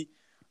Philly.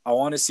 I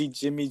want to see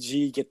Jimmy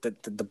G get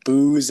the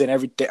booze and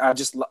everything.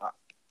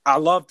 I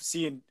love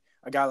seeing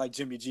a guy like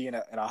Jimmy G in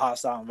a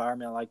hostile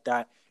environment like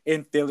that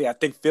in Philly. I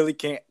think Philly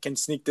can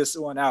sneak this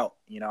one out.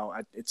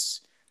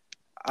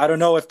 I don't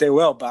know if they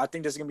will, but I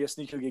think this is gonna be a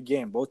sneaky good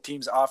game. Both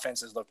teams'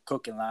 offenses looked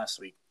cooking last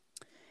week.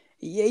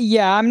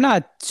 Yeah, I'm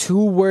not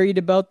too worried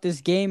about this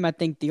game. I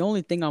think the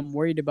only thing I'm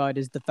worried about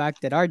is the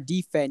fact that our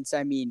defense,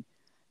 I mean,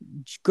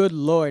 good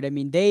Lord, I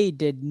mean, they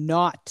did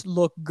not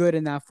look good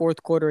in that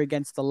fourth quarter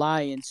against the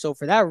Lions. So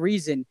for that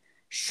reason,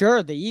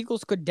 sure, the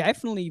Eagles could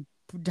definitely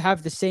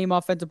have the same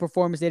offensive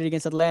performance they did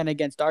against Atlanta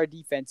against our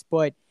defense.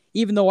 But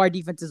even though our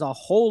defense is a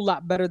whole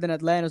lot better than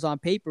Atlanta's on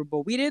paper,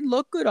 but we didn't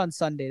look good on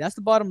Sunday. That's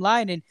the bottom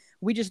line. And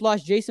we just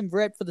lost Jason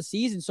Verrett for the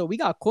season. So we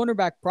got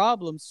cornerback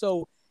problems.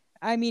 So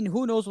I mean,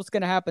 who knows what's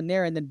going to happen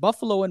there? And then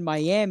Buffalo and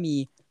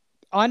Miami.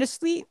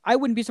 Honestly, I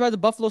wouldn't be surprised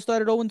if Buffalo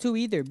started 0-2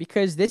 either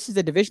because this is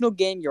a divisional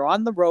game. You're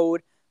on the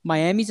road.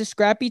 Miami's a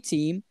scrappy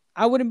team.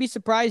 I wouldn't be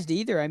surprised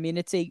either. I mean,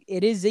 it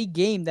is a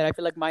game that I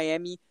feel like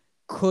Miami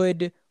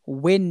could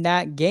win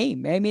that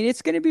game. I mean,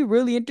 it's going to be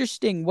really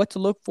interesting what to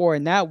look for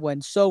in that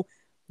one. So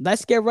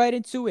let's get right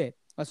into it.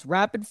 Let's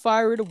rapid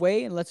fire it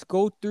away and let's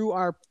go through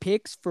our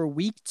picks for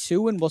week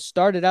 2. And we'll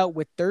start it out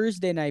with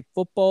Thursday Night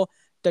Football.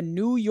 The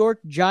New York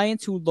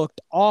Giants, who looked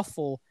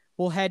awful,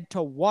 will head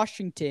to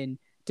Washington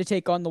to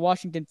take on the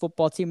Washington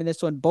football team in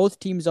this one. Both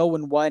teams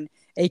 0-1.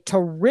 A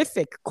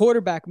terrific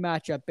quarterback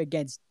matchup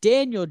against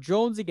Daniel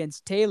Jones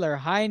against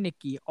Taylor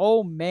Heinicke.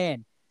 Oh,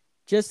 man.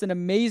 Just an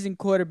amazing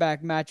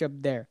quarterback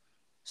matchup there.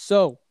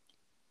 So,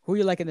 who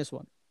you like in this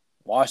one?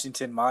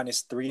 Washington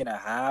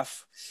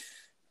 -3.5.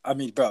 I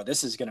mean, bro,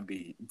 this is gonna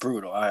be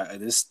brutal.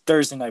 This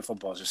Thursday night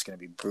football is just gonna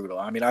be brutal.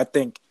 I mean, I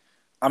think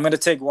I'm gonna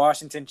take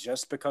Washington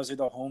just because they're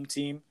the home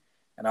team,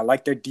 and I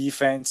like their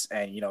defense.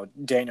 And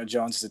Daniel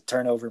Jones is a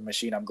turnover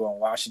machine. I'm going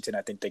Washington.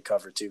 I think they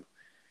cover too.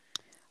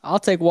 I'll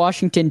take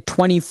Washington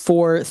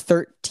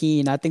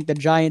 24-13. I think the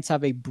Giants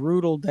have a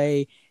brutal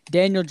day.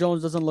 Daniel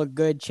Jones doesn't look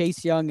good.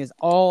 Chase Young is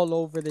all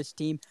over this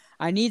team.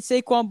 I need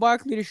Saquon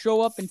Barkley to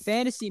show up in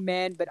fantasy,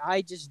 man, but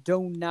I just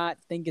do not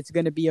think it's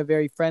going to be a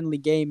very friendly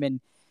game,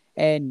 and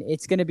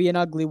it's going to be an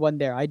ugly one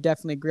there. I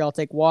definitely agree. I'll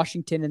take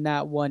Washington in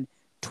that one,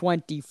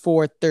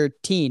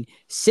 24-13.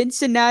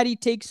 Cincinnati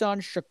takes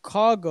on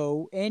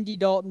Chicago. Andy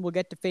Dalton will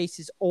get to face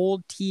his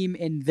old team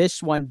in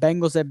this one.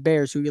 Bengals at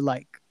Bears. Who you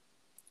like?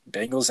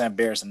 Bengals and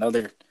Bears,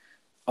 another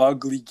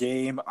ugly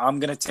game. I'm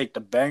gonna take the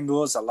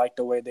Bengals. I like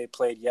the way they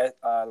played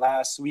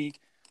last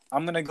week.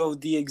 I'm gonna go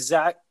the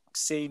exact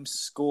same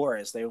score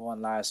as they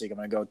won last week. I'm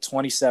gonna go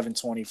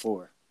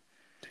 27-24.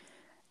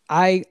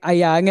 I'm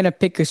gonna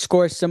pick a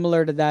score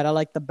similar to that. I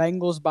like the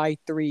Bengals by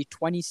 3,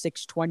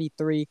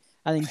 26-23.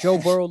 I think Joe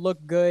Burrow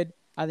looked good.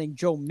 I think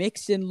Joe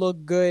Mixon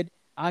looked good.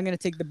 I'm gonna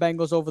take the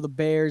Bengals over the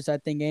Bears. I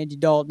think Andy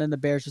Dalton and the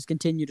Bears just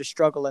continue to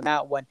struggle in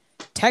that one.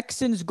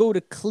 Texans go to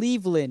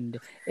Cleveland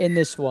in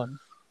this one.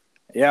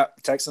 Yeah,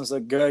 Texans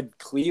look good.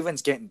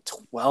 Cleveland's getting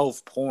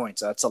 12 points.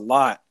 That's a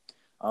lot.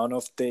 I don't know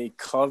if they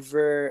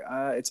cover.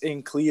 It's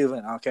in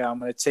Cleveland. Okay, I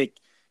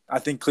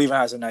think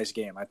Cleveland has a nice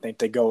game. I think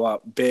they go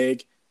up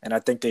big, and I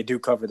think they do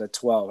cover the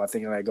 12. I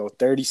think they go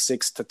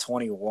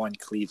 36-21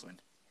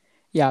 Cleveland.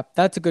 Yeah,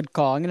 that's a good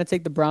call. I'm going to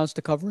take the Browns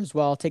to cover as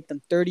well. I'll take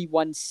them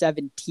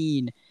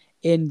 31-17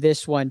 in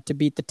this one to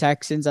beat the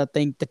Texans. I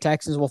think the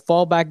Texans will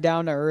fall back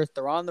down to earth.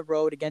 They're on the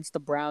road against the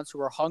Browns,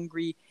 who are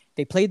hungry.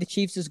 They play the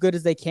Chiefs as good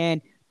as they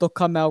can. They'll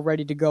come out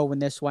ready to go in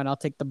this one. I'll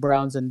take the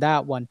Browns in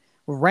that one.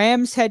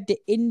 Rams head to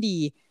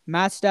Indy.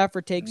 Matt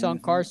Stafford takes on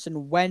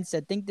Carson Wentz.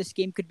 I think this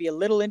game could be a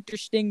little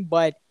interesting,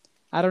 but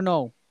I don't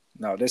know.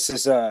 No, this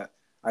is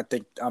I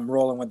think I'm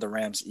rolling with the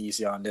Rams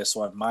easy on this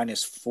one.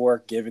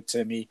 -4, give it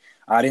to me.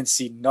 I didn't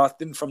see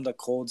nothing from the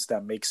Colts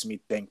that makes me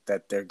think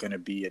that they're going to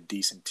be a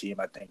decent team.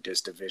 I think this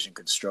division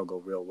could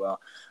struggle real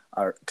well,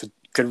 or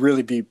could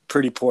really be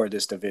pretty poor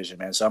this division,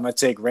 man. So I'm going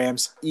to take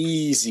Rams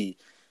easy,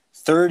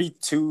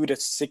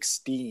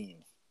 32-16.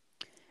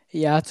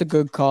 Yeah, that's a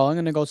good call. I'm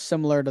going to go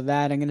similar to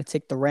that. I'm going to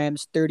take the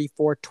Rams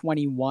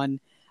 34-21.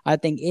 I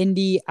think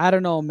Indy, I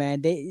don't know,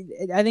 man.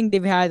 I think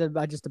they've had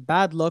just a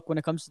bad look when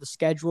it comes to the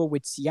schedule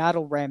with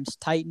Seattle Rams,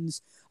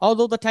 Titans.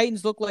 Although the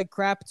Titans look like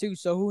crap too,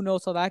 so who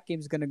knows how that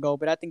game's going to go.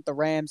 But I think the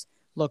Rams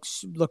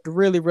looked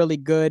really, really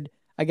good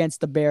against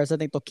the Bears. I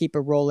think they'll keep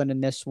it rolling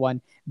in this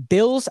one.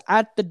 Bills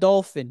at the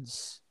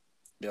Dolphins.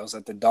 Bills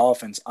at the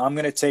Dolphins. I'm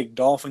going to take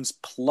Dolphins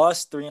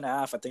plus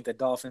 3.5. I think the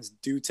Dolphins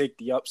do take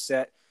the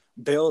upset.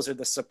 Bills are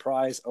the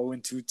surprise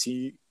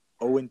 0-2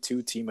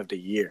 team of the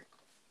year.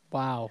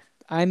 Wow.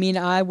 I mean,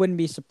 I wouldn't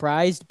be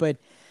surprised, but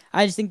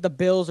I just think the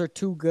Bills are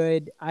too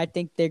good. I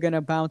think they're going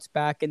to bounce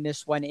back in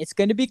this one. It's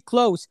going to be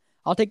close.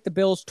 I'll take the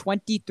Bills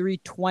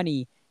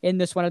 23-20 in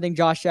this one. I think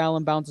Josh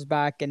Allen bounces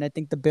back, and I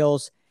think the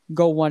Bills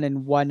go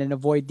 1-1 and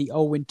avoid the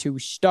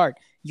 0-2 start.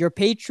 Your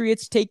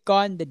Patriots take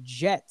on the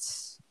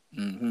Jets.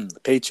 The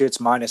Patriots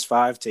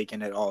 -5,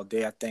 taking it all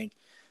day, I think.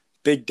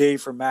 Big day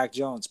for Mac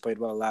Jones. Played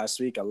well last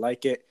week. I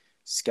like it.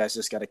 These guys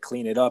just got to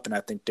clean it up, and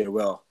I think they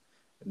will.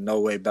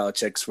 No way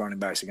Belichick's running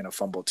backs are going to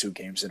fumble 2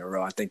 games in a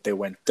row. I think they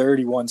win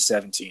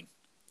 31-17.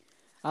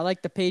 I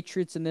like the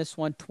Patriots in this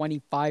one,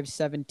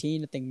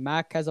 25-17. I think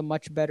Mac has a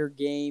much better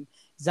game.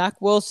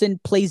 Zach Wilson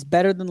plays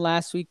better than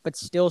last week, but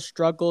still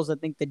struggles. I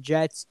think the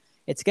Jets,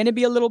 it's going to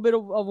be a little bit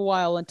of a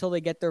while until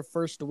they get their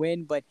first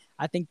win, but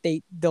I think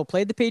they'll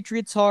play the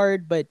Patriots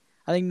hard, but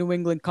I think New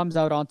England comes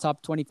out on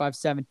top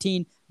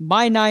 25-17.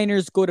 My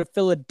Niners go to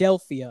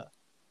Philadelphia.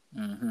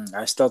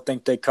 I still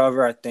think they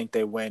cover. I think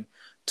they win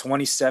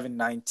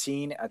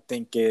 27-19. I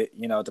think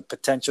the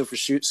potential for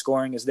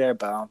scoring is there,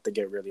 but I don't think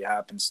it really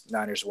happens.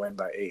 Niners win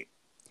by 8.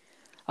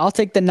 I'll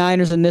take the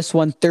Niners in this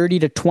one,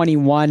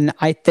 30-21.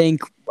 I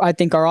think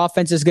our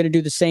offense is going to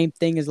do the same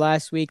thing as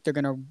last week. They're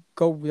going to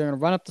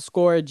run up the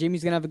score.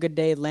 Jimmy's going to have a good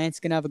day. Lance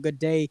going to have a good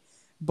day.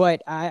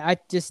 But I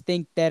just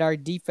think that our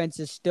defense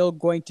is still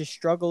going to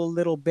struggle a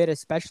little bit,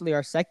 especially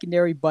our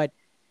secondary. But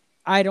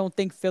I don't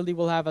think Philly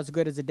will have as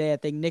good as a day. I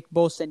think Nick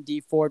Bosa and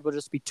Dee Ford will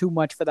just be too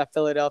much for that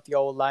Philadelphia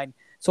O-line.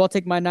 So I'll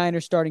take my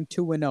Niners starting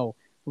 2-0.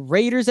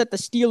 Raiders at the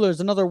Steelers,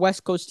 another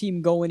West Coast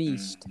team going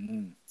east.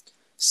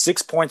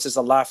 6 points is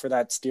a lot for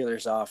that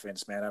Steelers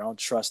offense, man. I don't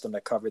trust them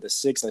to cover the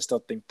 6. I still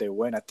think they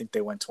win. I think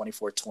they win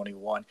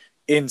 24-21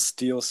 in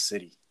Steel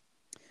City.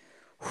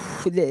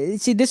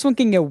 See, this one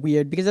can get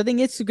weird because I think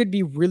it could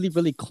be really,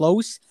 really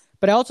close,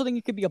 but I also think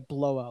it could be a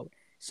blowout.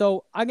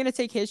 So I'm going to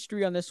take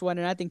history on this one,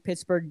 and I think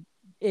Pittsburgh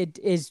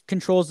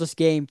controls this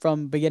game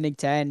from beginning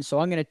to end. So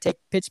I'm going to take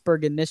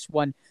Pittsburgh in this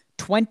one,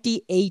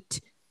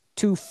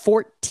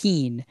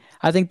 28-14.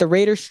 I think the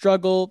Raiders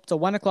struggle. It's a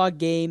 1:00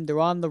 game. They're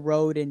on the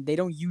road, and they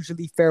don't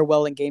usually fare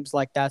well in games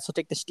like that. So I'll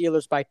take the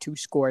Steelers by 2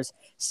 scores.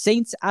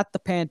 Saints at the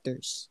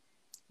Panthers.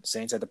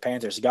 Saints at the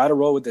Panthers. You got to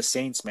roll with the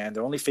Saints, man.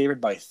 They're only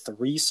favored by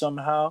 3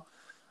 somehow.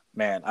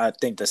 Man, I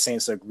think the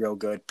Saints look real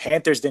good.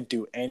 Panthers didn't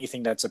do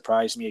anything that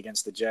surprised me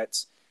against the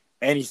Jets.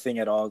 Anything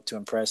at all to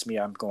impress me.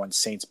 I'm going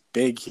Saints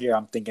big here.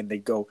 I'm thinking they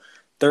go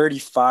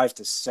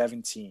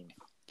 35-17.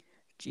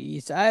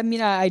 Jeez. I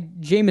mean,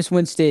 Jameis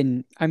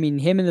Winston, I mean,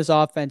 him and this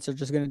offense are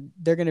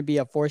they're going to be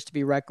a force to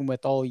be reckoned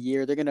with all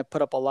year. They're going to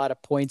put up a lot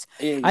of points.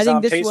 Yeah, he's I think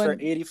on this pace one, for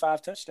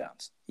 85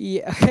 touchdowns.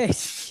 Yeah,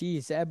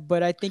 jeez.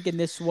 But I think in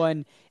this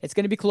one, it's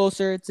going to be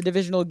closer. It's a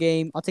divisional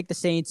game. I'll take the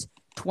Saints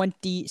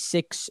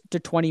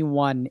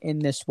 26-21 in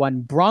this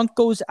one.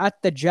 Broncos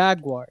at the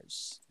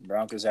Jaguars.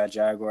 Broncos at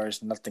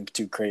Jaguars. Nothing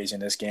too crazy in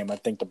this game. I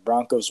think the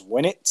Broncos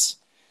win it.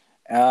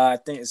 I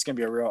think it's going to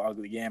be a real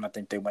ugly game. I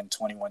think they win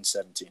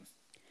 21-17.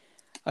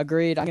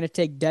 Agreed. I'm going to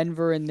take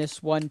Denver in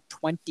this one,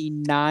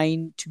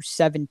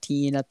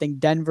 29-17. I think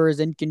Denver is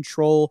in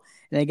control,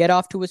 and they get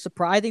off to a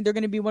surprise. I think they're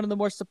going to be one of the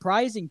more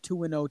surprising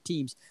 2-0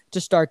 teams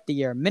to start the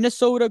year.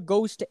 Minnesota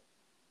goes to. I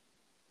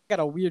got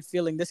a weird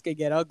feeling this could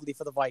get ugly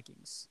for the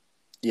Vikings.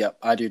 Yep,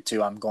 I do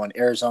too. I'm going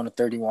Arizona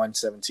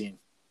 31-17.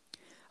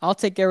 I'll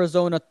take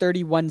Arizona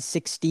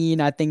 31-16.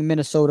 I think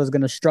Minnesota is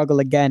going to struggle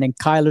again, and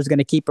Kyler's going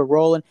to keep it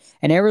rolling.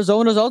 And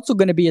Arizona is also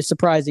going to be a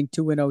surprising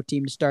 2-0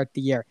 team to start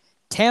the year.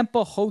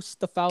 Tampa hosts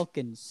the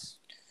Falcons.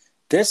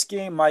 This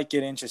game might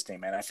get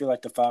interesting, man. I feel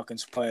like the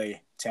Falcons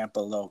play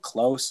Tampa a little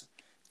close.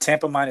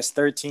 Tampa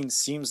 -13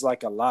 seems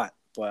like a lot,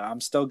 but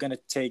I'm still going to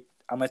take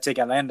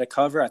Atlanta to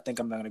cover. I think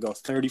I'm going to go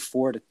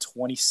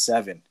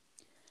 34-27.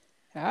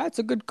 That's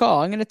a good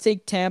call. I'm going to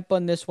take Tampa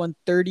in this one,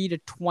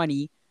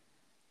 30-20.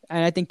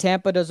 And I think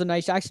Tampa does a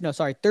nice,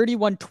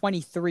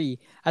 31-23.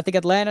 I think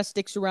Atlanta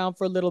sticks around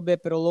for a little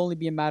bit, but it'll only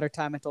be a matter of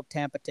time until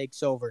Tampa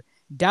takes over.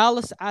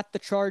 Dallas at the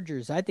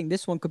Chargers. I think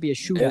this one could be a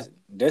shootout.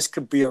 This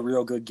could be a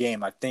real good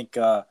game. I think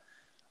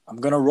I'm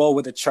going to roll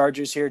with the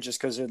Chargers here just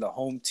because they're the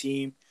home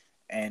team.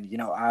 And,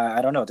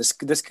 I don't know. This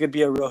could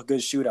be a real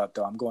good shootout,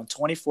 though. I'm going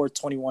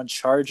 24-21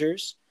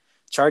 Chargers.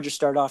 Chargers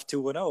start off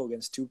 2-0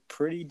 against 2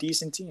 pretty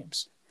decent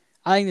teams.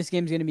 I think this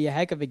game's going to be a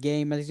heck of a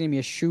game. I think it's going to be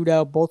a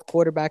shootout. Both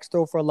quarterbacks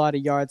throw for a lot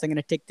of yards. I'm going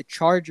to take the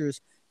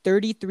Chargers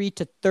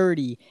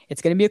 33-30.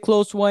 It's going to be a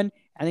close one.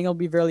 I think it'll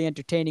be a very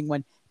entertaining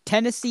one.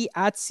 Tennessee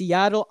at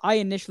Seattle. I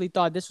initially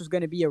thought this was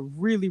going to be a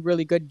really,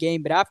 really good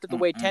game, but after the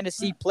way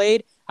Tennessee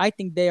played, I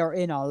think they are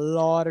in a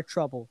lot of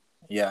trouble.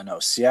 Yeah, no,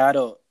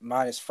 Seattle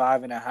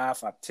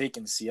 -5.5. I'm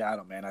taking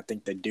Seattle, man. I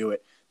think they do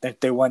it. I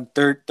think they won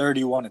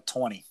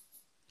 31-20.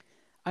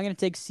 I'm going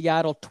to take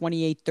Seattle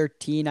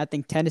 28-13. I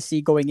think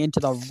Tennessee going into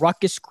the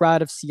ruckus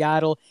crowd of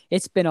Seattle.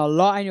 It's been a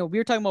lot. I know we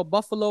were talking about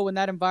Buffalo in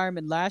that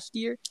environment last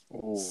year.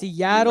 Ooh,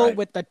 Seattle right.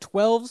 with the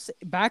 12s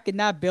back in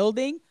that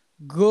building.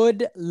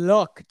 Good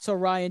luck to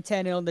Ryan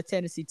Tannehill and the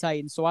Tennessee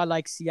Titans. So I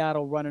like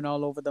Seattle running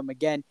all over them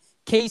again.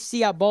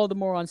 KC at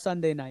Baltimore on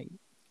Sunday night.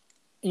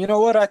 You know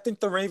what? I think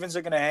the Ravens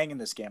are going to hang in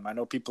this game. I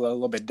know people are a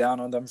little bit down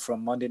on them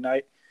from Monday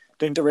night. I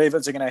think the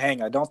Ravens are going to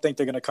hang. I don't think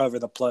they're going to cover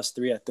the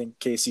 +3. I think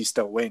KC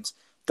still wins.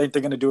 I think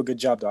they're going to do a good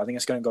job, though. I think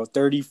it's going to go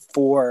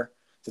 34-28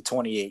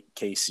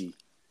 KC.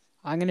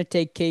 I'm going to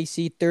take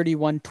KC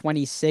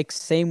 31-26.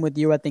 Same with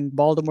you. I think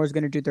Baltimore's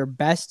going to do their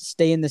best to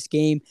stay in this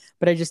game.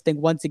 But I just think,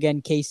 once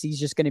again, KC's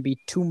just going to be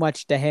too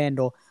much to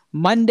handle.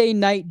 Monday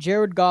night,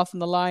 Jared Goff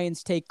and the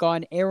Lions take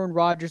on Aaron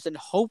Rodgers, and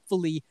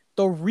hopefully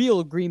the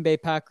real Green Bay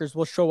Packers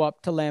will show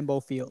up to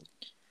Lambeau Field.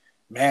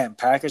 Man,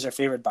 Packers are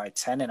favored by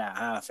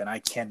 10.5, and I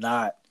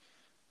cannot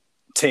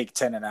take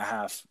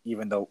 10.5,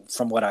 even though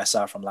from what I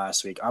saw from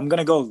last week. I'm going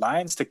to go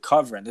Lions to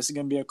cover, and this is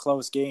going to be a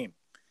close game.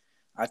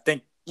 I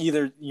think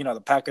either,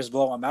 the Packers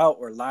blow them out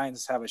or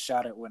Lions have a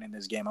shot at winning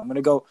this game. I'm going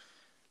to go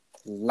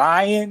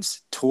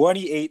Lions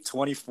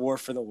 28-24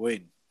 for the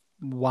win.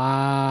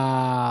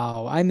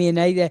 Wow. I mean,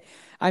 I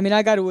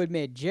got to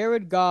admit,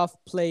 Jared Goff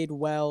played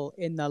well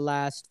in the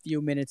last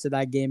few minutes of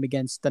that game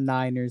against the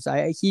Niners.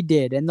 He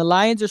did. And the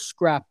Lions are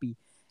scrappy.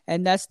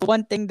 And that's the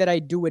one thing that I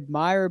do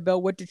admire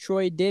about what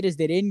Detroit did, is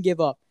they didn't give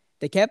up.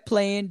 They kept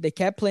playing. They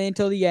kept playing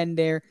till the end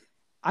there.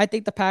 I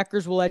think the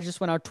Packers will edge this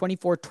one out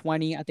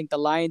 24-20. I think the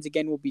Lions,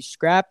 again, will be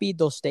scrappy.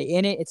 They'll stay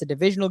in it. It's a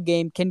divisional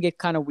game. Can get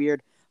kind of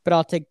weird. But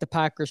I'll take the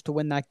Packers to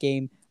win that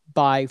game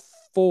by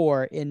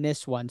 4 in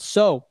this one.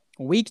 So,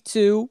 Week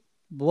 2,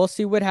 we'll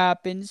see what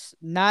happens.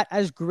 Not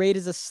as great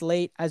as a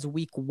slate as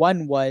Week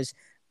 1 was,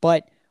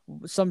 but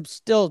some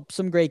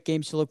great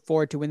games to look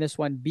forward to in this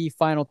one. B,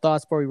 final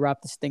thoughts before we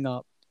wrap this thing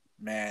up.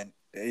 Man,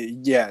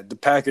 yeah, the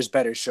Packers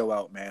better show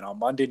out, man. On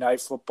Monday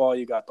Night Football,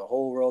 you got the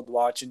whole world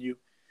watching you.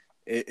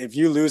 If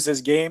you lose this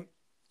game,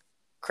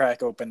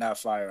 crack open that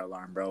fire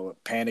alarm, bro.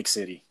 Panic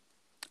City.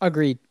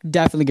 Agreed.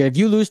 Definitely good. If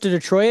you lose to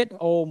Detroit,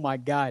 oh my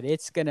God,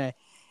 it's going to...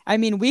 I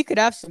mean, we could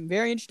have some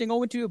very interesting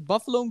 0-2.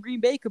 Buffalo and Green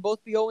Bay could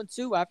both be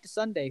 0-2 after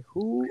Sunday,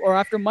 or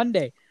after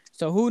Monday.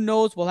 So who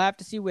knows? We'll have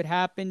to see what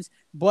happens.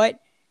 But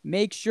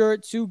make sure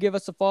to give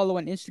us a follow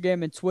on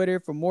Instagram and Twitter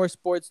for more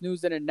sports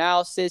news and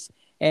analysis.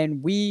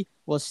 And we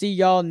will see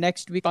y'all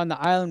next week on the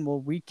island.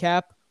 We'll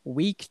recap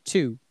Week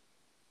 2.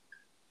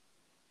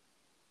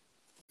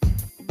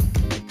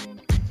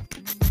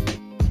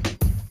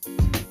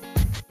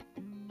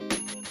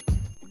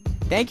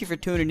 Thank you for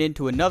tuning in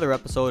to another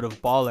episode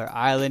of Baller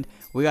Island.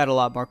 We got a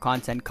lot more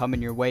content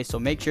coming your way, so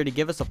make sure to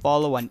give us a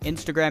follow on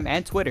Instagram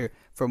and Twitter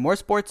for more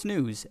sports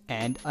news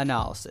and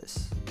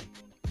analysis.